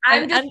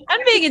 I'm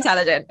being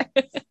intelligent.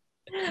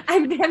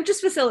 I'm just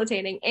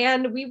facilitating.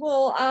 And we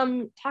will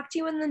talk to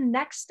you in the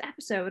next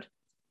episode.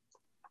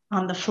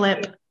 On the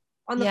flip.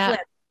 on the Yeah. flip.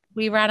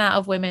 We ran out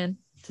of women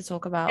to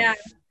talk about. Yeah,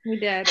 we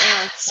did.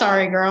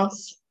 Sorry,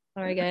 girls.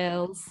 Sorry,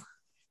 girls.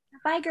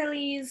 Bye,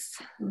 girlies.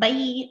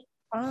 Bye.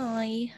 Bye.